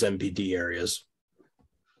dogs on these MPD areas.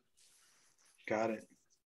 Got it.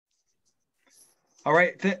 All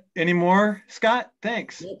right. Any more, Scott?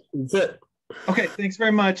 Thanks. That's it. Okay. Thanks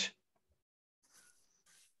very much.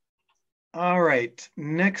 All right.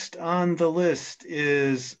 Next on the list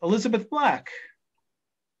is Elizabeth Black.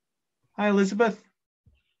 Hi, Elizabeth.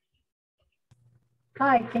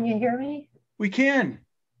 Hi, can you hear me? We can.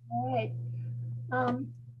 All right.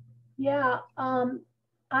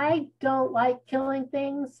 I don't like killing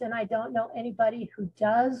things, and I don't know anybody who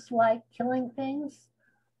does like killing things.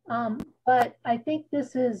 But I think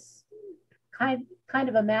this is kind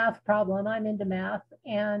of a math problem. I'm into math,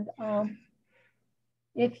 and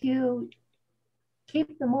if you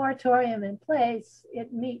keep the moratorium in place,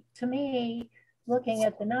 to me, looking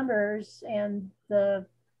at the numbers and the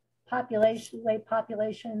way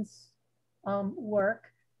populations work,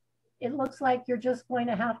 it looks like you're just going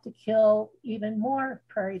to have to kill even more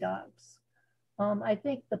prairie dogs. I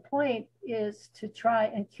think the point is to try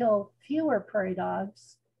and kill fewer prairie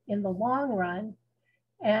dogs in the long run.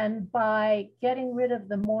 And by getting rid of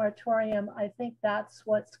the moratorium, I think that's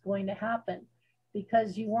what's going to happen.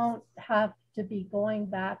 because you won't have to be going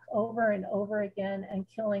back over and over again and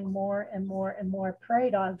killing more and more and more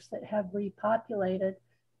prairie dogs that have repopulated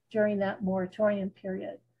during that moratorium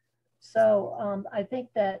period. So I think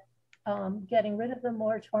that getting rid of the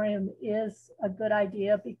moratorium is a good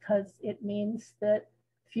idea because it means that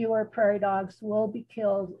fewer prairie dogs will be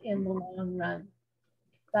killed in the long run.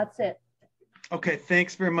 That's it. Okay,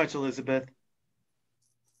 thanks very much, Elizabeth.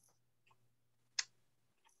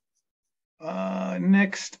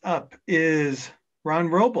 Next up is Ron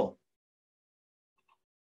Roble.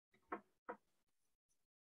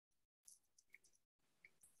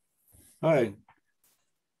 Hi,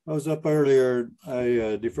 I was up earlier.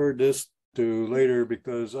 I deferred this to later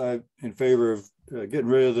because I'm in favor of getting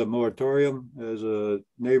rid of the moratorium as a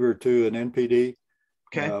neighbor to an NPD.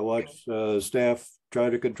 Okay. Watch staff try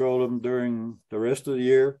to control them during the rest of the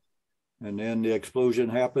year. And then the explosion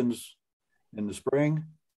happens in the spring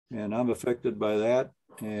and I'm affected by that.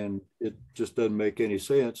 And it just doesn't make any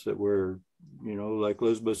sense that we're, you know, like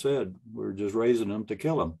Elizabeth said, we're just raising them to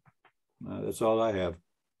kill them. That's all I have.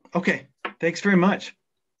 Okay, thanks very much.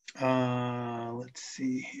 Let's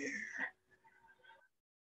see here.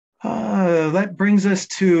 That brings us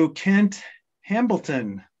to Kent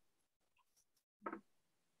Hambleton.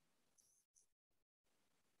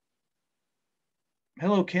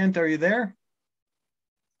 Hello, Kent, are you there?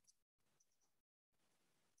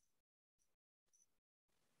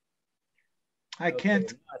 Hi, okay,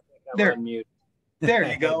 Kent. There. On mute.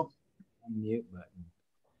 There you go. Mute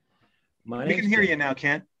button. We can hear you now,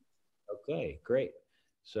 Kent. Okay, great.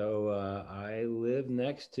 So I live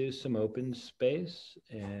next to some open space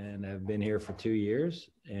and I've been here for 2 years,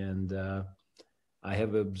 and I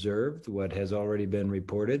have observed what has already been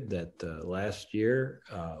reported, that last year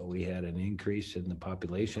we had an increase in the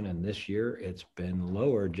population, and this year it's been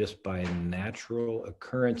lower just by natural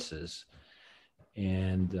occurrences.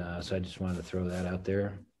 And so I just wanted to throw that out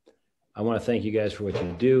there. I want to thank you guys for what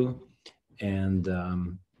you do. And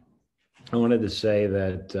I wanted to say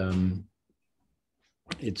that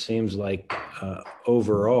it seems like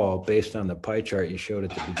overall, based on the pie chart you showed at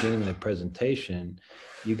the beginning of the presentation,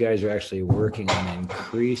 you guys are actually working on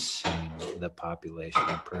increasing the population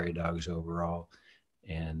of prairie dogs overall.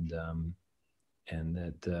 And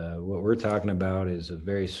that what we're talking about is a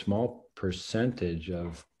very small percentage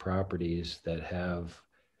of properties that have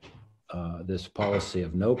this policy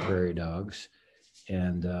of no prairie dogs.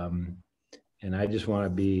 And I just want to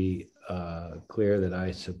be clear that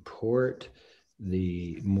I support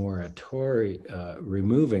the moratorium,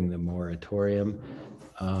 removing the moratorium,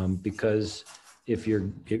 because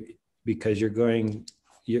you've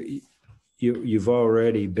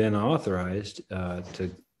already been authorized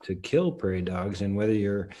to kill prairie dogs, and whether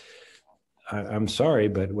you're, I'm sorry,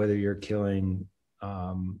 but whether you're killing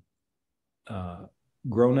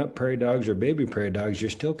grown-up prairie dogs or baby prairie dogs, you're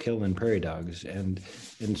still killing prairie dogs. And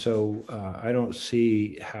so I don't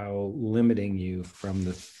see how limiting you from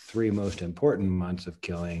the 3 most important months of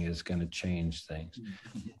killing is going to change things.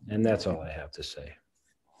 And that's all I have to say.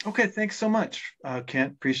 Okay, thanks so much,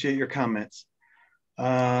 Kent. Appreciate your comments.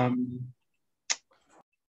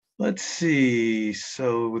 Let's see.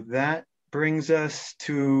 So that brings us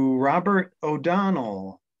to Robert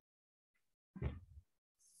O'Donnell.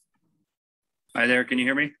 Hi there, can you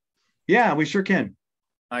hear me? Yeah, we sure can.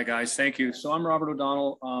 Hi guys, thank you. So I'm Robert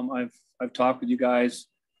O'Donnell. I've talked with you guys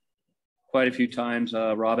quite a few times,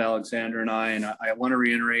 Rob Alexander and I want to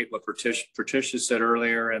reiterate what Patricia said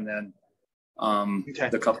earlier, and then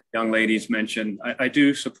the couple of young ladies mentioned. I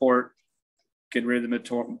do support getting rid of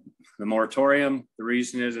the moratorium. The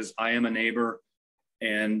reason is I am a neighbor,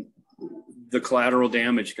 and the collateral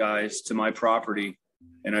damage, guys, to my property,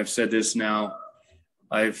 and I've said this now,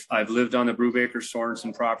 I've lived on the Brubaker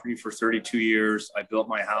Sorensen property for 32 years. I built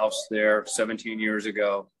my house there 17 years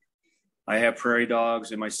ago. I have prairie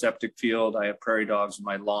dogs in my septic field. I have prairie dogs in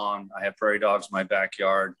my lawn. I have prairie dogs in my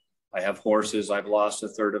backyard. I have horses. I've lost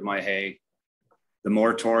 1/3 of my hay. The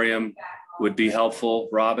moratorium would be helpful.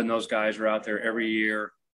 Rob and those guys are out there every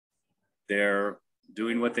year. They're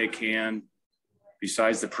doing what they can.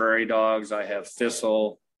 Besides the prairie dogs, I have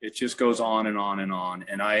thistle. It just goes on and on and on.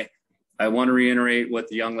 And I want to reiterate what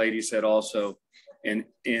the young lady said also. In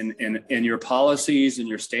your policies and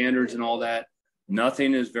your standards and all that,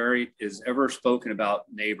 nothing is ever spoken about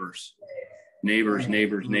neighbors.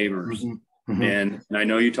 Mm-hmm. And I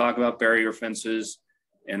know you talk about barrier fences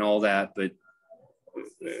and all that, but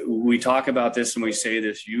we talk about this and we say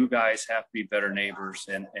this, you guys have to be better neighbors.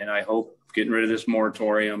 And I hope getting rid of this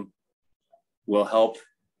moratorium will help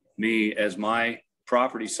me as my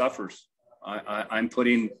property suffers. I'm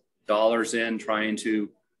putting dollars in trying to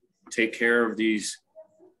take care of these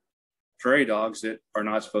prairie dogs that are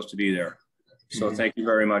not supposed to be there. So thank you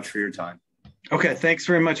very much for your time. Okay, thanks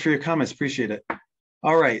very much for your comments. Appreciate it.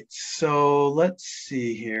 All right, so let's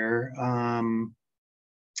see here.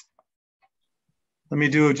 Let me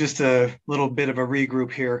do just a little bit of a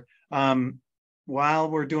regroup here. While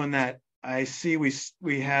we're doing that, I see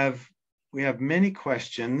we have many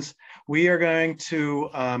questions. We are going to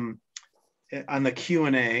on the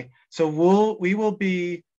Q&A. So we will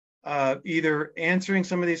be either answering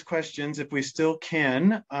some of these questions if we still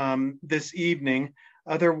can this evening.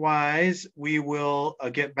 Otherwise, we will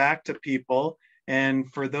get back to people.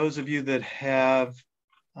 And for those of you that have,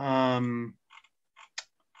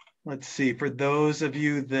 let's see, for those of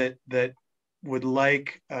you that would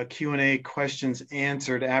like Q&A questions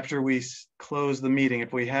answered after we close the meeting,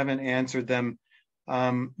 if we haven't answered them,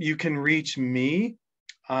 you can reach me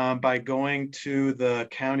by going to the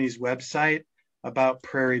county's website about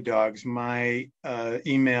prairie dogs. My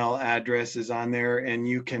email address is on there, and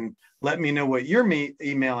you can let me know what your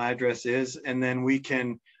email address is, and then we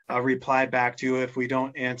can reply back to you if we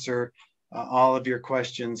don't answer all of your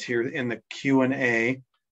questions here in the Q&A.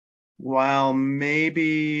 While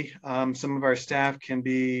maybe some of our staff can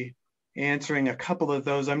be answering a couple of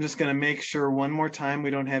those, I'm just going to make sure one more time we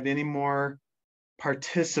don't have any more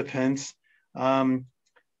participants. And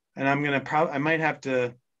I'm going to I might have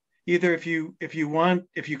to either if you want,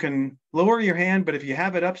 if you can lower your hand, but if you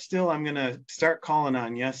have it up still, I'm going to start calling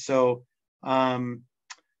on you. So I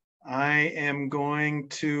am going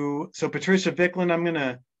to, so Patricia Vicklin, I'm going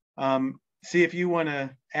to see if you want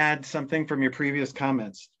to add something from your previous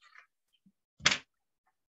comments.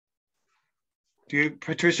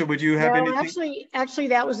 Patricia, would you have anything? Actually,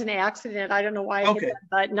 that was an accident. I don't know why I hit that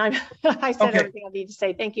button. I said everything I need to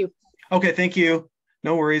say. Thank you. Okay, thank you.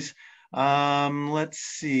 No worries. Let's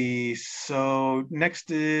see. So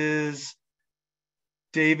next is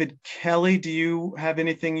David Kelly. Do you have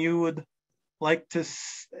anything you would like to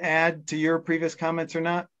add to your previous comments or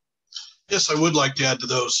not? Yes, I would like to add to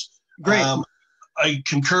those. Great. I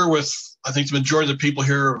concur with, I think, the majority of the people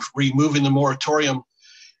here of removing the moratorium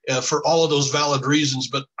for all of those valid reasons,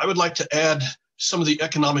 but I would like to add some of the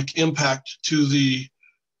economic impact to the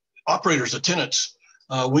operators, the tenants.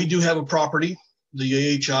 We do have a property,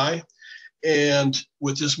 the AHI, and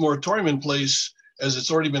with this moratorium in place, as it's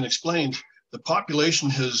already been explained, the population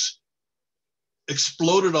has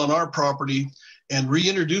exploded on our property and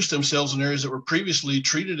reintroduced themselves in areas that were previously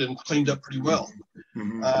treated and cleaned up pretty well.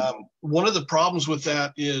 One of the problems with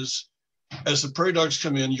that is, as the prairie dogs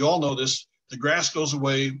come in, you all know this, the grass goes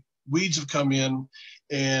away, weeds have come in,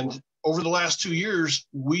 and over the last 2 years,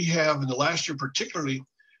 we have, in the last year particularly,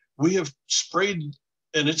 we have sprayed,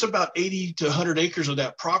 and it's about 80 to 100 acres of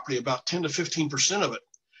that property, about 10 to 15% of it.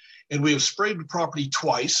 And we have sprayed the property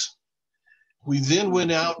twice. We then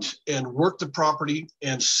went out and worked the property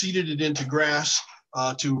and seeded it into grass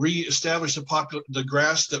to reestablish the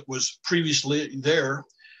grass that was previously there.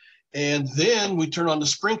 And then we turn on the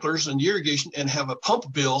sprinklers and the irrigation and have a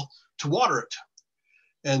pump bill to water it.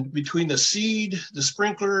 And between the seed, the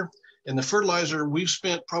sprinkler, and the fertilizer, we've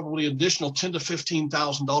spent probably additional $10,000 to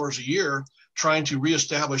 $15,000 a year trying to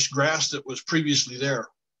reestablish grass that was previously there.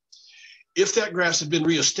 If that grass had been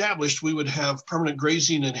reestablished, we would have permanent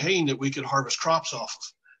grazing and haying that we could harvest crops off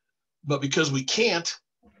of. But because we can't,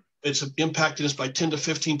 it's impacting us by 10 to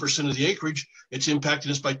 15% of the acreage. It's impacting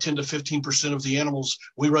us by 10 to 15% of the animals.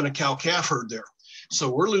 We run a cow-calf herd there. So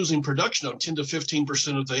we're losing production on 10 to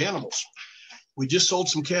 15% of the animals. We just sold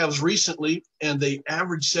some calves recently, and they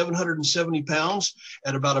averaged 770 pounds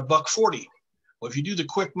at about $1.40. Well, if you do the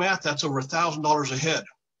quick math, that's over $1,000 a head.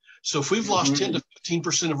 So if we've lost 10 to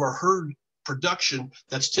 15% of our herd production,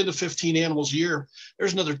 that's 10 to 15 animals a year,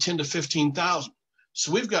 there's another 10 to 15,000.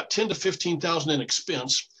 So we've got 10 to 15,000 in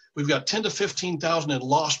expense. We've got 10 to 15,000 in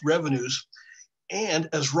lost revenues. And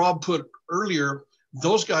as Rob put earlier,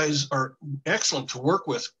 those guys are excellent to work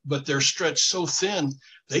with, but they're stretched so thin,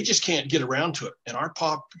 they just can't get around to it. And our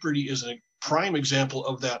property is a prime example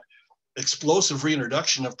of that explosive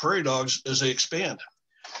reintroduction of prairie dogs as they expand.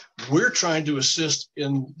 We're trying to assist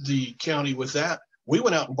in the county with that. We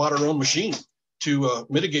went out and bought our own machine to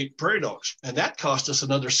mitigate prairie dogs, and that cost us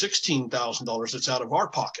another $16,000 that's out of our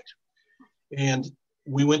pocket. And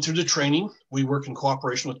we went through the training. We work in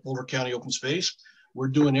cooperation with Boulder County Open Space. We're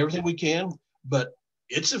doing everything we can, but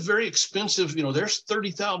it's a very expensive, there's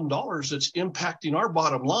 $30,000 that's impacting our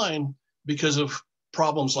bottom line because of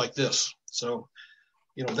problems like this. So,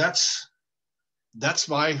 that's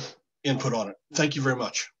my input on it. Thank you very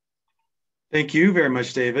much. Thank you very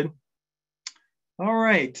much, David. All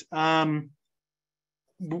right.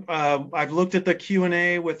 I've looked at the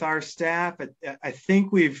Q&A with our staff. I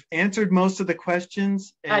think we've answered most of the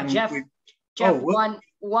questions. And Jeff,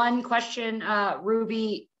 one question.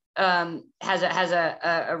 Ruby has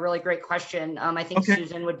a really great question. I think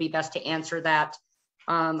Susan would be best to answer that.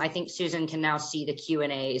 I think Susan can now see the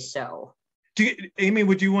Q&A. So, Amy,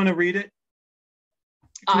 would you want to read it?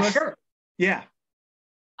 Sure. Yeah.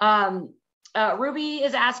 Ruby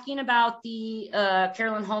is asking about the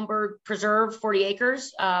Carolyn Holmberg Preserve, 40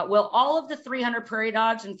 acres. Will all of the 300 prairie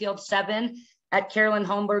dogs in Field 7 at Carolyn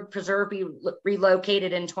Holmberg Preserve be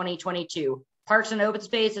relocated in 2022? Parks and Open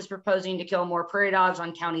Space is proposing to kill more prairie dogs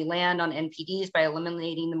on county land on NPDs by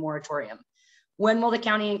eliminating the moratorium. When will the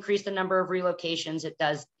county increase the number of relocations it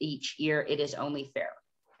does each year? It is only fair.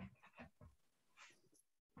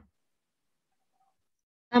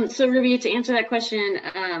 So Ruby, to answer that question,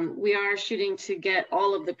 we are shooting to get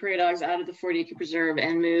all of the prairie dogs out of the 40-acre preserve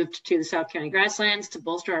and moved to the South County grasslands to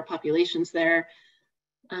bolster our populations there.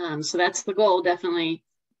 So that's the goal, definitely.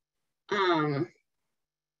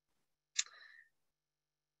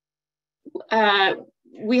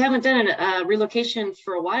 We haven't done a relocation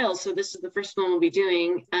for a while, so this is the first one we'll be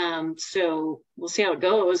doing. So we'll see how it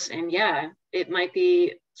goes. And yeah, it might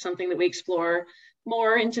be something that we explore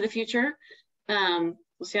more into the future.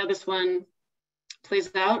 We'll see how this one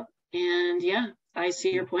plays out. And yeah, I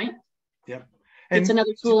see your point. Yeah. It's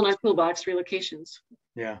another tool in our toolbox, relocations.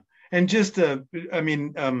 Yeah. And just, I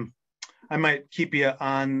mean, I might keep you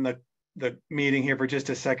on the meeting here for just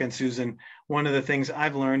a second, Susan. One of the things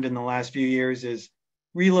I've learned in the last few years is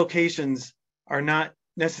relocations are not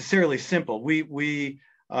necessarily simple.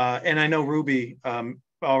 And I know Ruby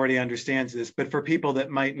already understands this, but for people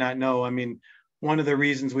that might not know, I mean, one of the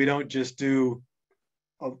reasons we don't just do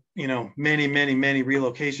many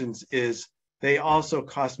relocations is they also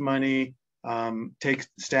cost money, take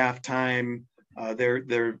staff time.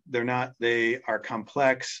 They are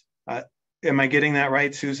complex. Am I getting that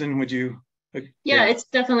right, Susan? Would you? Yeah, it's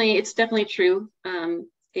definitely true.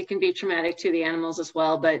 It can be traumatic to the animals as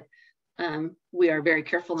well, but we are very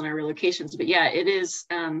careful in our relocations. But yeah, it is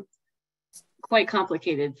quite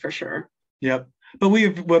complicated for sure. Yep.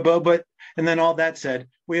 But and then all that said,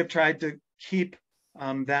 we have tried to keep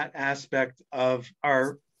that aspect of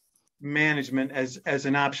our management as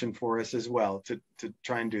an option for us as well to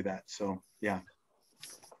try and do that. So yeah,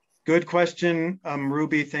 good question,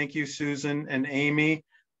 Ruby. Thank you, Susan and Amy.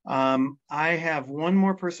 I have one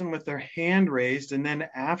more person with their hand raised, and then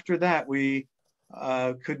after that we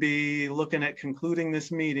could be looking at concluding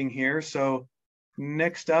this meeting here. So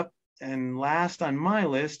next up and last on my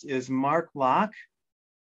list is Mark Locke.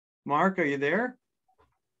 Mark, are you there?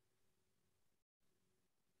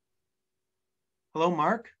 Hello,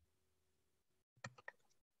 Mark.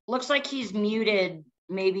 Looks like he's muted,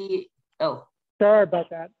 maybe. Oh. Sorry about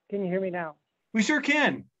that. Can you hear me now? We sure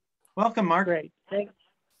can. Welcome, Mark. Great. Thank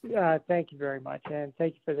you very much, and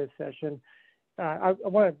thank you for this session. I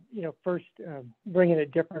want to, first bring in a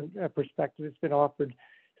different perspective that's been offered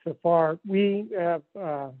so far. We have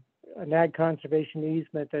an ag conservation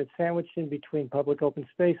easement that's sandwiched in between public open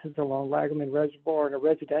spaces along Lagerman Reservoir and a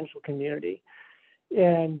residential community.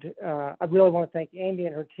 And I really want to thank Amy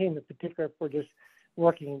and her team in particular for just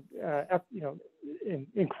working,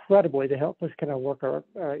 incredibly to help us kind of work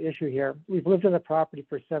our issue here. We've lived on the property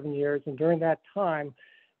for 7 years, and during that time,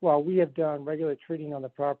 while we have done regular treating on the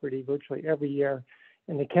property virtually every year,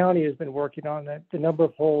 and the county has been working on that, the number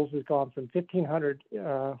of holes has gone from 1,500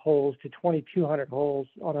 holes to 2,200 holes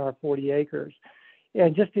on our 40 acres.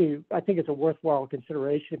 And I think it's a worthwhile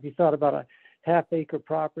consideration. If you thought about a half-acre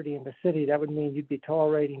property in the city, that would mean you'd be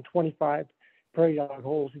tolerating 25 prairie dog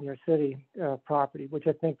holes in your city property, which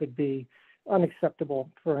I think would be unacceptable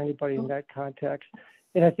for anybody in that context.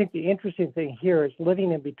 And I think the interesting thing here is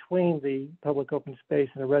living in between the public open space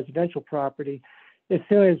and the residential property. As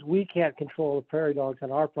soon as we can't control the prairie dogs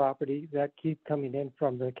on our property that keep coming in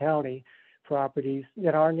from the county properties,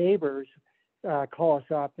 then our neighbors call us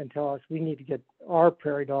up and tell us we need to get our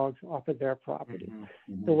prairie dogs off of their property.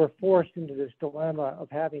 So we're forced into this dilemma of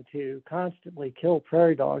having to constantly kill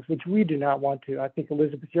prairie dogs, which we do not want to. I think,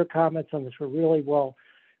 Elizabeth, your comments on this were really well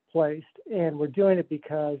placed, and we're doing it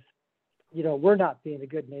because we're not being a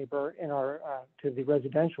good neighbor to the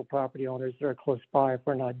residential property owners that are close by if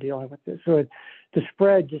we're not dealing with this. So the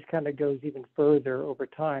spread just kind of goes even further over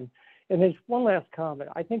time. And there's one last comment.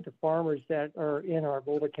 I think the farmers that are in our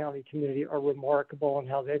Boulder County community are remarkable in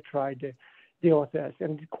how they've tried to deal with this.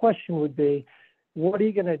 And the question would be, what are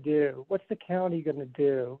you going to do? What's the county going to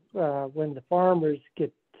do when the farmers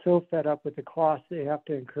get so fed up with the costs they have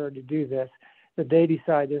to incur to do this that they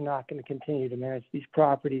decide they're not going to continue to manage these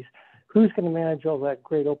properties? who's going to manage all that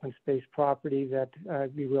great open space property that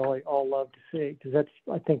we really all love to see? Because that's,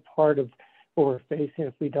 I think, part of what we're facing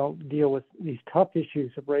if we don't deal with these tough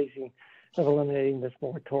issues of eliminating this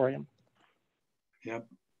moratorium. Yep.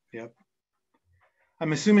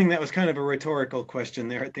 I'm assuming that was kind of a rhetorical question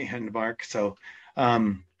there at the end, Mark. So,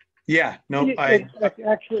 yeah, no,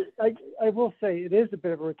 actually, I will say it is a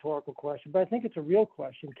bit of a rhetorical question, but I think it's a real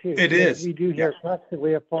question too. It is. We do hear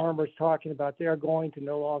constantly of farmers talking about they are going to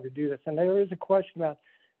no longer do this, and there is a question about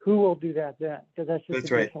who will do that then, because that's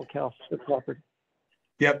just additional cost to the property.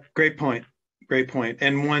 Yep, great point,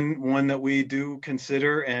 and one that we do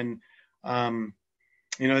consider, and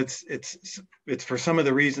you know, it's for some of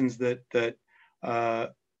the reasons that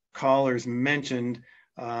callers mentioned.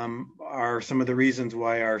 Are some of the reasons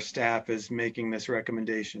why our staff is making this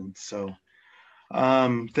recommendation. So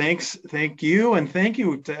thank you. And thank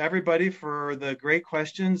you to everybody for the great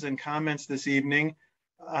questions and comments this evening.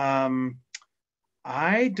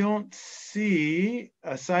 I don't see,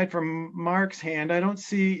 aside from Mark's hand, I don't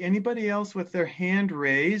see anybody else with their hand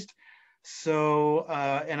raised. So,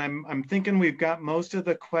 and I'm thinking we've got most of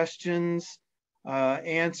the questions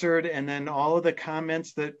answered, and then all of the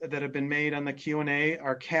comments that have been made on the Q&A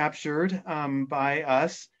are captured by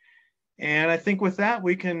us. And I think with that,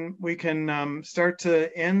 we can start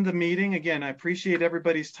to end the meeting. Again, I appreciate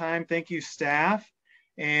everybody's time. Thank you, staff.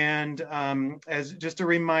 And as just a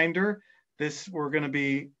reminder, we're going to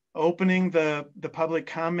be opening the public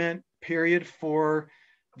comment period for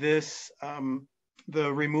this,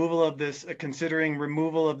 the removal of this, considering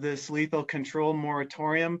removal of this lethal control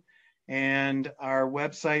moratorium. And our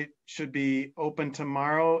website should be open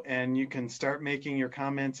tomorrow, and you can start making your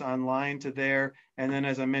comments online to there. And then,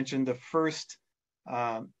 as I mentioned, the first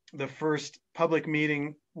public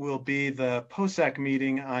meeting will be the POSAC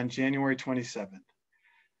meeting on January 27th.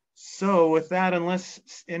 So with that, unless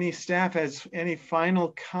any staff has any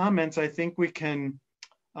final comments, I think we can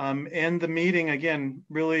end the meeting. Again,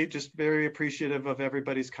 really just very appreciative of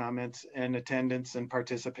everybody's comments and attendance and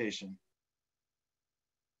participation.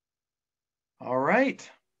 All right.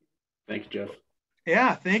 Thanks, Jeff.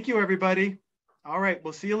 Yeah, thank you, everybody. All right,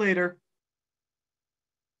 we'll see you later.